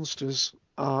the monsters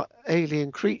are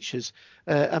alien creatures.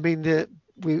 I mean,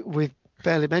 we've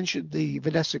barely mentioned the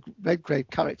Vanessa Redgrave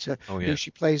character, who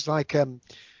she plays like,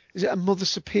 is it a Mother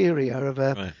Superior of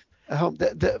a home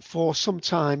that for some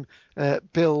time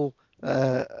Bill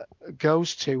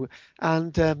goes to,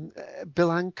 and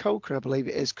Bill and Coker, I believe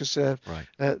it is, because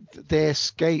they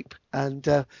escape,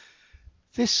 and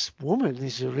this woman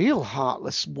is a real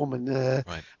heartless woman. I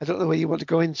don't know where you want to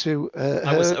go into.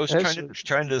 I was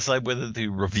trying to decide whether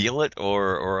to reveal it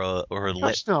or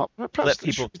perhaps not. Perhaps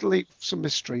people leave some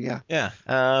mystery. Yeah.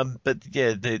 But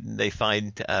yeah, they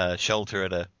find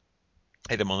shelter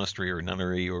at a monastery or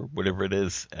nunnery or whatever it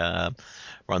is,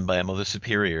 run by a Mother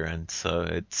Superior, and so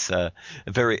it's a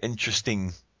very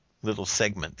interesting little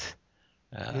segment.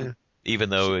 Even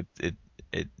though it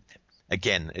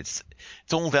again, it's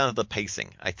all down to the pacing.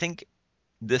 I think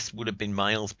this would have been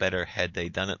miles better had they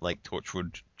done it like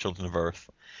Torchwood Children of Earth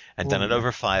and done it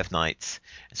over 5 nights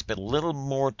and spent a little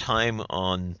more time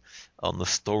on the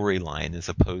storyline as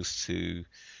opposed to,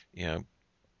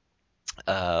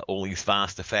 all these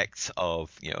vast effects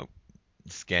of,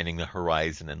 scanning the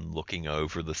horizon and looking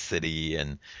over the city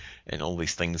and all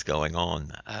these things going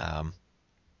on.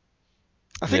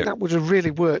 I think that would have really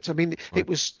worked. I mean, it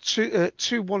was two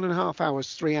 1.5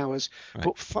 hours, 3 hours,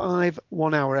 but 5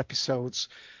 1-hour episodes,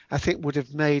 I think would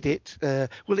have made it, it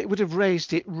would have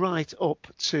raised it right up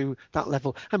to that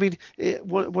level. I mean,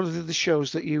 one of the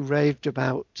shows that you raved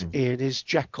about, Ian, is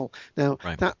Jekyll. Now,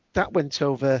 that went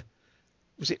over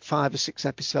was it 5 or 6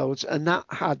 episodes, and that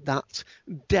had that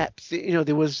depth.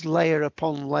 There was layer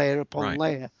upon layer upon Right.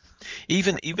 layer.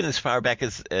 Even as far back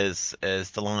as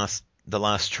the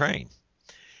last train.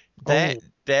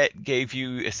 That gave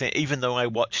you even though I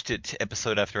watched it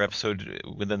episode after episode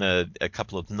within a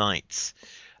couple of nights,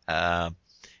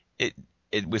 it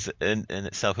was in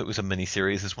itself, it was a mini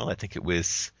series as well. I think it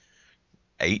was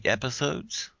 8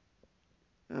 episodes.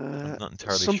 I'm not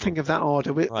entirely Something sure. of that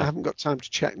order. I Right. haven't got time to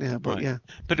check now, but Right. yeah.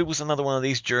 But it was another one of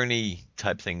these journey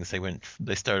type things.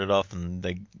 They started off and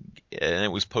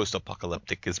it was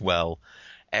post-apocalyptic as well,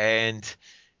 and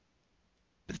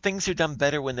things are done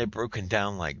better when they're broken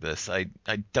down like this. I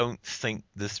don't think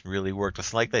this really worked.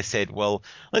 It's like they said, well,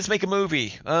 let's make a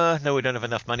movie. No, we don't have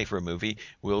enough money for a movie.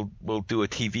 We'll do a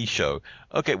TV show.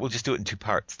 Okay, we'll just do it in 2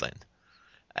 parts then.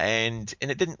 And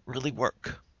it didn't really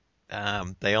work.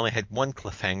 They only had one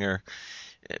cliffhanger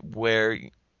where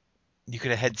you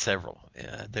could have had several.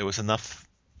 There was enough.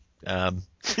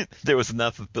 There was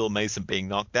enough of Bill Mason being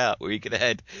knocked out where you could have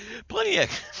had plenty of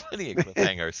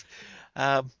cliffhangers.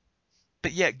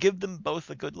 But yeah, give them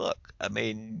both a good look. I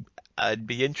mean, I'd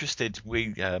be interested.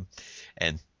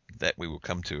 And that we will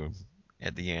come to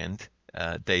at the end.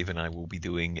 Dave and I will be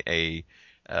doing a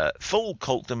full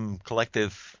Cultum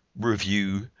Collective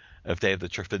review of Day of the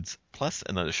Triffids, plus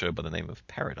another show by the name of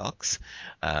Paradox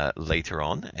later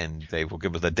on, and Dave will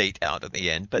give us a date out at the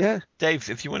end. But yeah.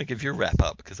 Dave, if you want to give your wrap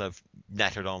up, because I've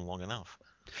nattered on long enough.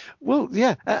 Well,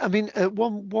 yeah. I mean,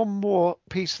 one more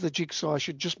piece of the jigsaw I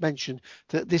should just mention,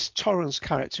 that this Torrance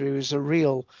character, who is a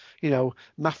real,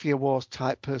 mafia wars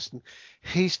type person,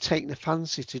 he's taken a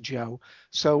fancy to Jo.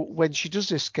 So when she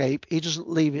does escape, he doesn't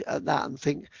leave it at that and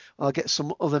think, I'll get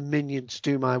some other minion to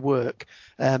do my work.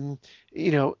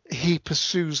 He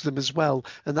pursues them as well,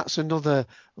 and that's another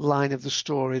line of the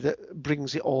story that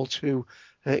brings it all to,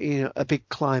 a big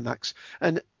climax.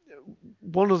 And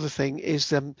one other thing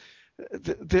is, I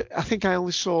think I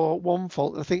only saw one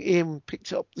fault. I think Ian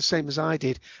picked it up the same as I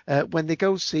did. When they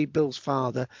go see Bill's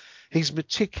father, he's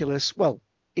meticulous. Well,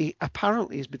 he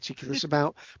apparently is meticulous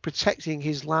about protecting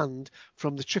his land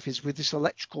from the Triffids with this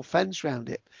electrical fence around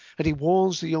it. And he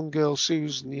warns the young girl,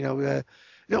 Susan, be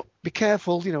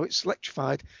careful, it's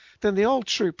electrified. Then they all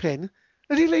troop in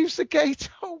and he leaves the gate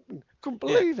open. Couldn't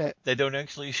believe it. They don't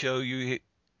actually show you.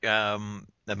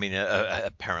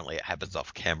 Apparently it happens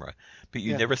off camera, but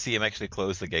you never see him actually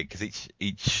close the gate because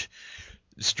each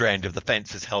strand of the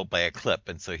fence is held by a clip,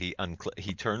 and so he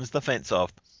turns the fence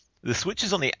off. The switch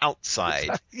is on the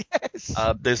outside. Yes.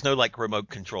 There's no remote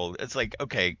control. It's like,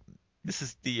 okay, this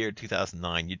is the year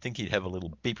 2009. You'd think he'd have a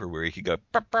little beeper where he could go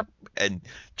burp, burp, and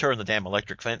turn the damn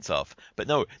electric fence off. But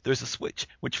no, there's a switch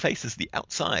which faces the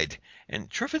outside, and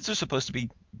Triffids are supposed to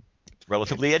be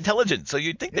relatively intelligent, so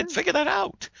you'd think they'd figure that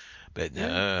out. But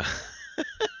no.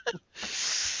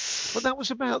 But that was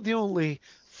about the only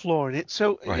flaw in it.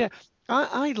 So right.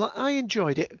 I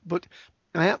enjoyed it, but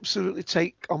I absolutely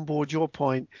take on board your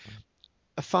point.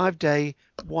 A 5-day,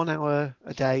 1 hour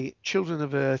a day, Children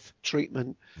of Earth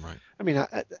treatment. Right. I mean,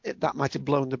 that might have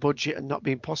blown the budget and not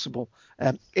been possible.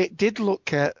 It did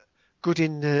look good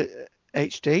in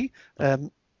HD.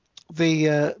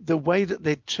 The way that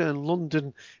they'd turn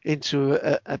London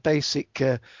into a basic,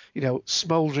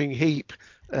 smouldering heap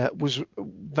was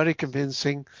very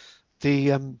convincing.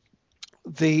 The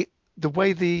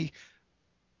way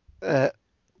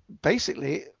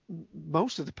basically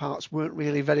most of the parts weren't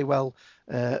really very well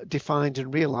defined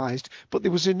and realised, but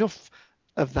there was enough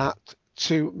of that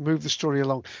to move the story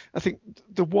along. I think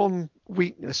the one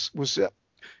weakness was that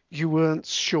you weren't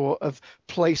sure of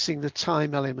placing the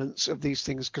time elements of these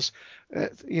things because,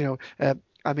 for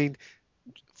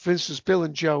instance, Bill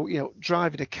and Jo,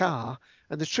 driving a car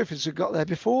and the Triffids had got there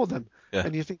before them. Yeah.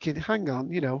 And you're thinking, hang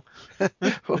on,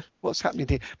 what's happening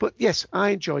here? But yes,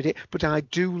 I enjoyed it, but I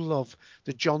do love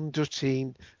the John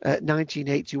Duttine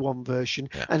 1981 version.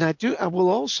 Yeah. And I will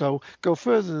also go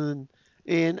further than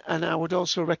Ian, and I would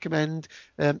also recommend,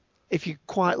 if you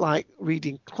quite like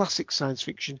reading classic science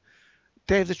fiction,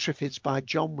 Day of the Triffids by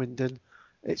John Wyndham.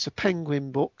 It's a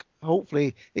Penguin book.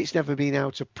 Hopefully it's never been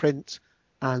out of print,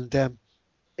 and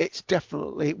it's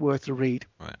definitely worth a read.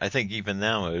 Right. I think even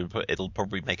now it'll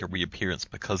probably make a reappearance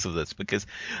because of this, because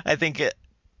I think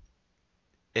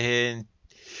there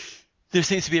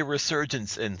seems to be a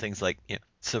resurgence in things like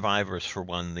Survivors, for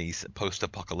one, these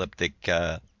post-apocalyptic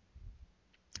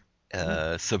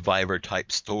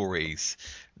survivor-type stories.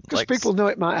 Because people know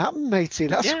it might happen, matey.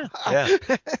 That's yeah.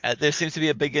 There seems to be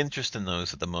a big interest in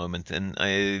those at the moment,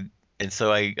 and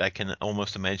so I can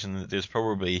almost imagine that there's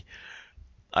probably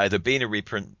either been a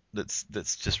reprint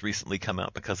that's just recently come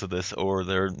out because of this, or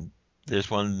they're There's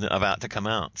one about to come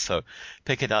out, so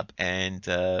pick it up and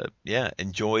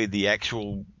enjoy the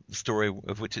actual story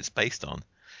of which it's based on.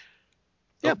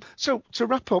 Yeah. So to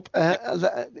wrap up,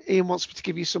 Ian wants me to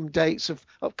give you some dates of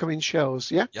upcoming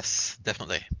shows. Yeah. Yes,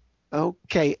 definitely.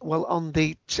 Okay. Well, on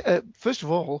the first of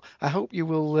all, I hope you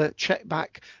will check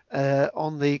back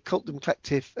on the Cultdom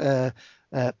Collective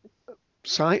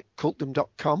site,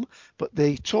 cultdom.com. But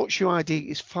the talk show ID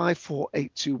is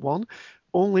 54821.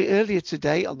 Only earlier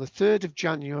today, on the 3rd of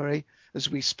January, as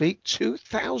we speak,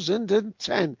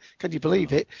 2010. Can you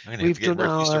believe it? I'm gonna have to get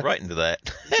used to writing to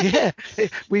that. Yeah,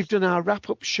 we've done our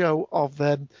wrap-up show of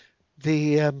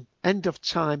the End of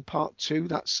Time Part 2.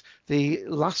 That's the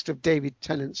last of David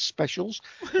Tennant's specials.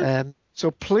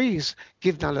 So please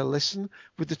give that a listen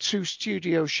with the 2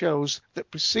 studio shows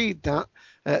that precede that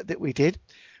that we did.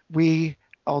 We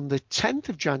on the 10th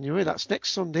of January, that's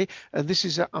next Sunday, and this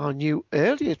is at our new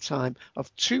earlier time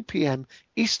of 2 p.m.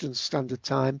 Eastern Standard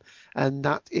Time, and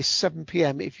that is 7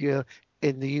 p.m. if you're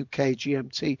in the UK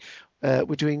GMT.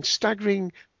 We're doing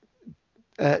Staggering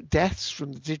Deaths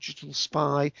from the Digital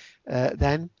Spy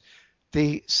then.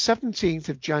 The 17th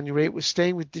of January, we're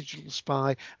staying with Digital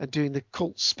Spy and doing the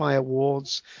Cult Spy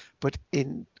Awards, but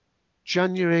in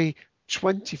January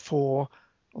 24,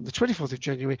 on the 24th of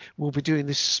January, we'll be doing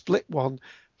this split one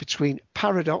between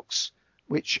Paradox,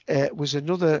 which was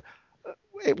another,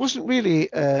 it wasn't really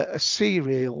a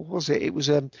serial, was it? It was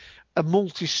a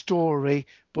multi-story,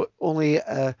 but only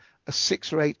a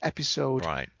 6 or 8 episode.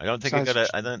 Right. I don't think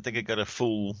it got a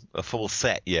full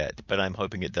set yet, but I'm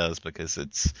hoping it does because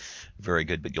it's very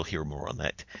good. But you'll hear more on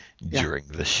that during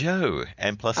the show.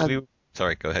 And plus,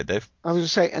 sorry, go ahead, Dave. I was going to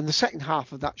say, and the second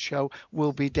half of that show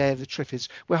will be Day of the Triffids.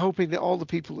 We're hoping that all the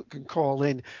people that can call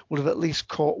in will have at least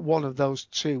caught one of those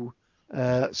 2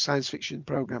 science fiction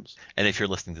programs. And if you're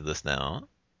listening to this now,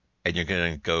 and you're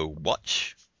going to go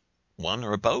watch one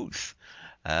or both,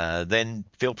 then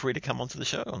feel free to come onto the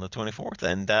show on the 24th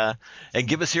and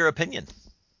give us your opinion.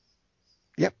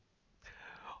 Yep.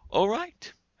 All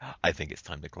right. I think it's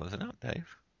time to close it out, Dave.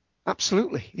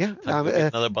 Absolutely. Yeah. Time to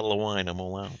get another bottle of wine. I'm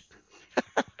all out.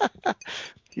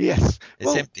 Yes.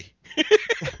 It's empty.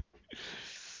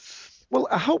 Well,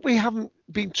 I hope we haven't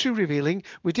been too revealing.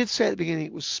 We did say at the beginning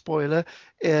it was spoiler,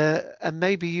 and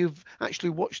maybe you've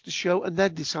actually watched the show and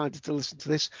then decided to listen to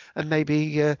this, and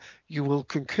maybe you will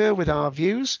concur with our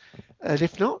views. And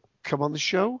if not, come on the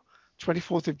show,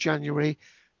 24th of January,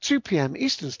 2 p.m.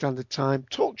 Eastern Standard Time,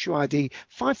 talk show ID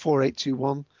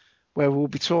 54821, where we'll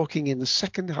be talking in the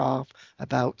second half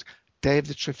about Day of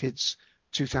the Triffids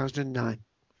 2009.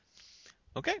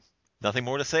 Okay. Nothing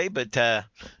more to say, but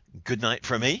good night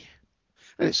from me.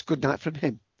 And it's good night from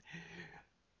him.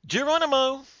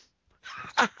 Geronimo.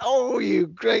 Oh, you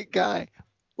great guy.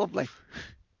 Lovely.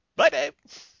 Bye, Dave.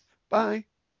 Bye.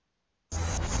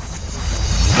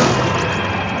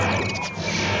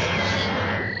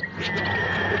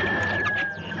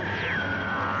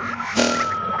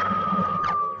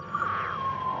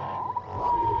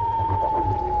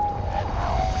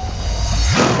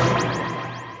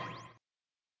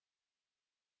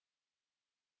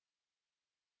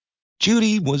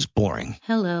 Judy was boring.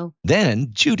 Hello. Then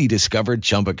Judy discovered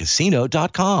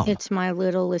ChumbaCasino.com. It's my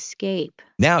little escape.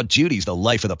 Now Judy's the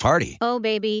life of the party. Oh,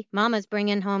 baby, mama's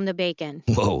bringing home the bacon.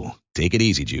 Whoa, take it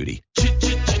easy, Judy.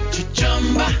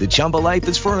 The Chumba life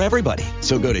is for everybody.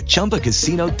 So go to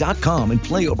ChumbaCasino.com and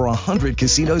play over 100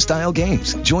 casino-style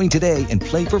games. Join today and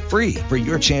play for free for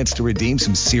your chance to redeem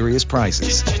some serious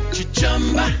prizes.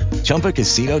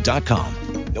 ChumbaCasino.com.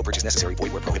 No purchase necessary.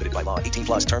 Void where prohibited by law.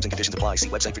 18+ terms and conditions apply. See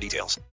website for details.